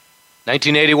forever.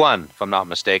 1981, if I'm not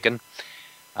mistaken.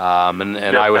 And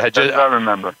yes, I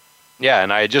remember. Yeah,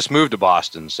 and I had just moved to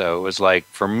Boston, so it was like,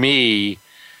 for me,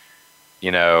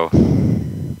 I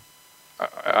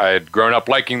had grown up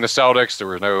liking the Celtics. There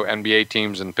were no NBA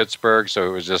teams in Pittsburgh, so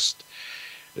it was just,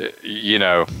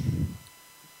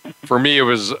 for me, it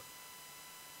was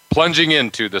plunging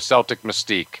into the Celtic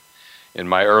mystique in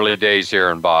my early days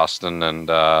here in Boston, and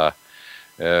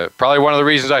probably one of the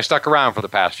reasons I stuck around for the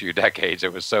past few decades.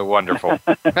 It was so wonderful.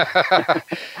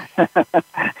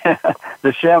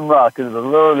 The Shamrock is the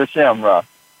lure of the Shamrock.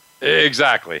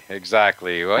 Exactly.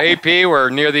 Well, AP,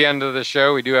 we're near the end of the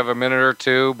show. We do have a minute or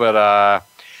two, but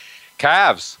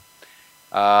Cavs.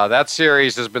 That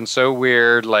series has been so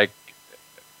weird. Like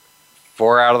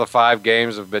 4 out of the 5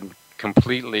 games have been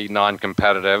completely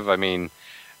non-competitive. I mean,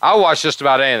 I'll watch just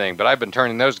about anything, but I've been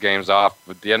turning those games off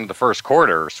at the end of the first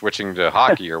quarter, switching to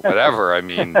hockey or whatever. I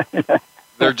mean,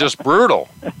 they're just brutal.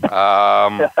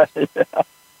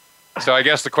 So I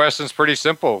guess the question's pretty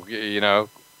simple.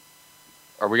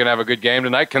 Are we going to have a good game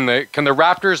tonight? Can the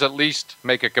Raptors at least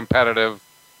make it competitive,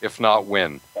 if not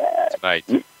win tonight?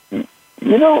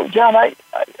 John, I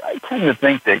tend to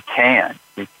think they can.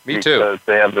 Me too. Because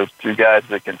they have those two guys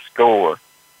that can score.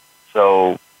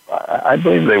 So I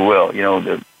believe they will.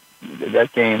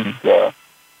 That game's, up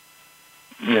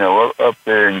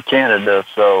there in Canada,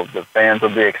 so the fans will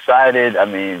be excited. I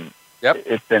mean,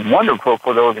 It's been wonderful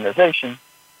for the organization.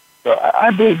 So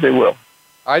I believe they will.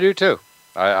 I do too.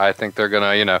 I think they're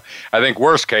going to, I think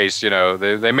worst case,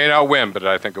 they may not win, but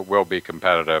I think it will be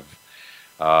competitive.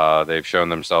 They've shown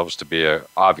themselves to be a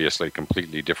obviously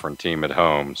completely different team at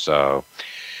home. So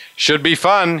should be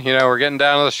fun. We're getting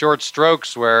down to the short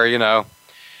strokes where,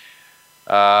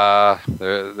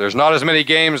 there's not as many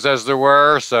games as there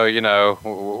were. So,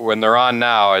 when they're on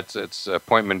now, it's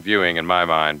appointment viewing in my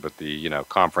mind, but the,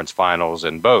 conference finals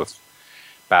in both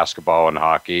basketball and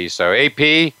hockey. So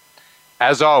AP,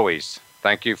 as always,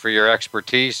 thank you for your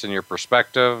expertise and your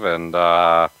perspective, and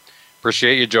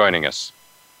appreciate you joining us.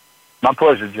 My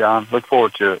pleasure, John. Look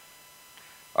forward to it.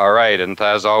 All right, and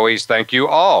as always, thank you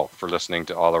all for listening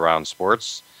to All Around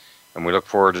Sports, and we look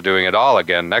forward to doing it all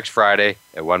again next Friday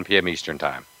at 1 p.m. Eastern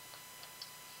Time.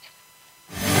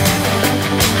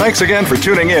 Thanks again for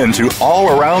tuning in to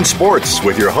All Around Sports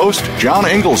with your host, John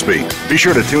Inglesby. Be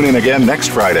sure to tune in again next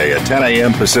Friday at 10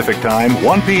 a.m. Pacific Time,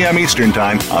 1 p.m. Eastern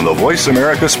Time on the Voice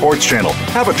America Sports Channel.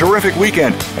 Have a terrific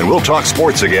weekend, and we'll talk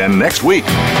sports again next week.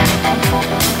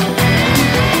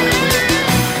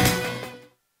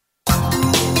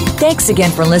 Thanks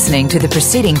again for listening to the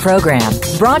preceding program,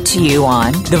 brought to you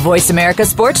on the Voice America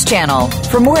Sports Channel.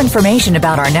 For more information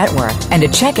about our network and to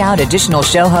check out additional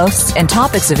show hosts and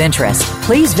topics of interest,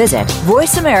 please visit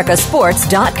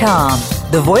voiceamericasports.com.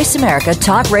 The Voice America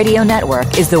Talk Radio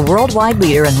Network is the worldwide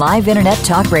leader in live Internet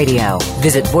talk radio.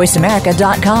 Visit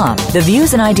voiceamerica.com. The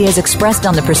views and ideas expressed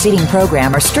on the preceding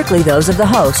program are strictly those of the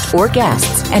host or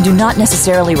guests and do not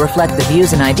necessarily reflect the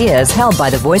views and ideas held by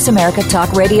the Voice America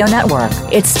Talk Radio Network,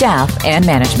 its staff, and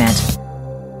management.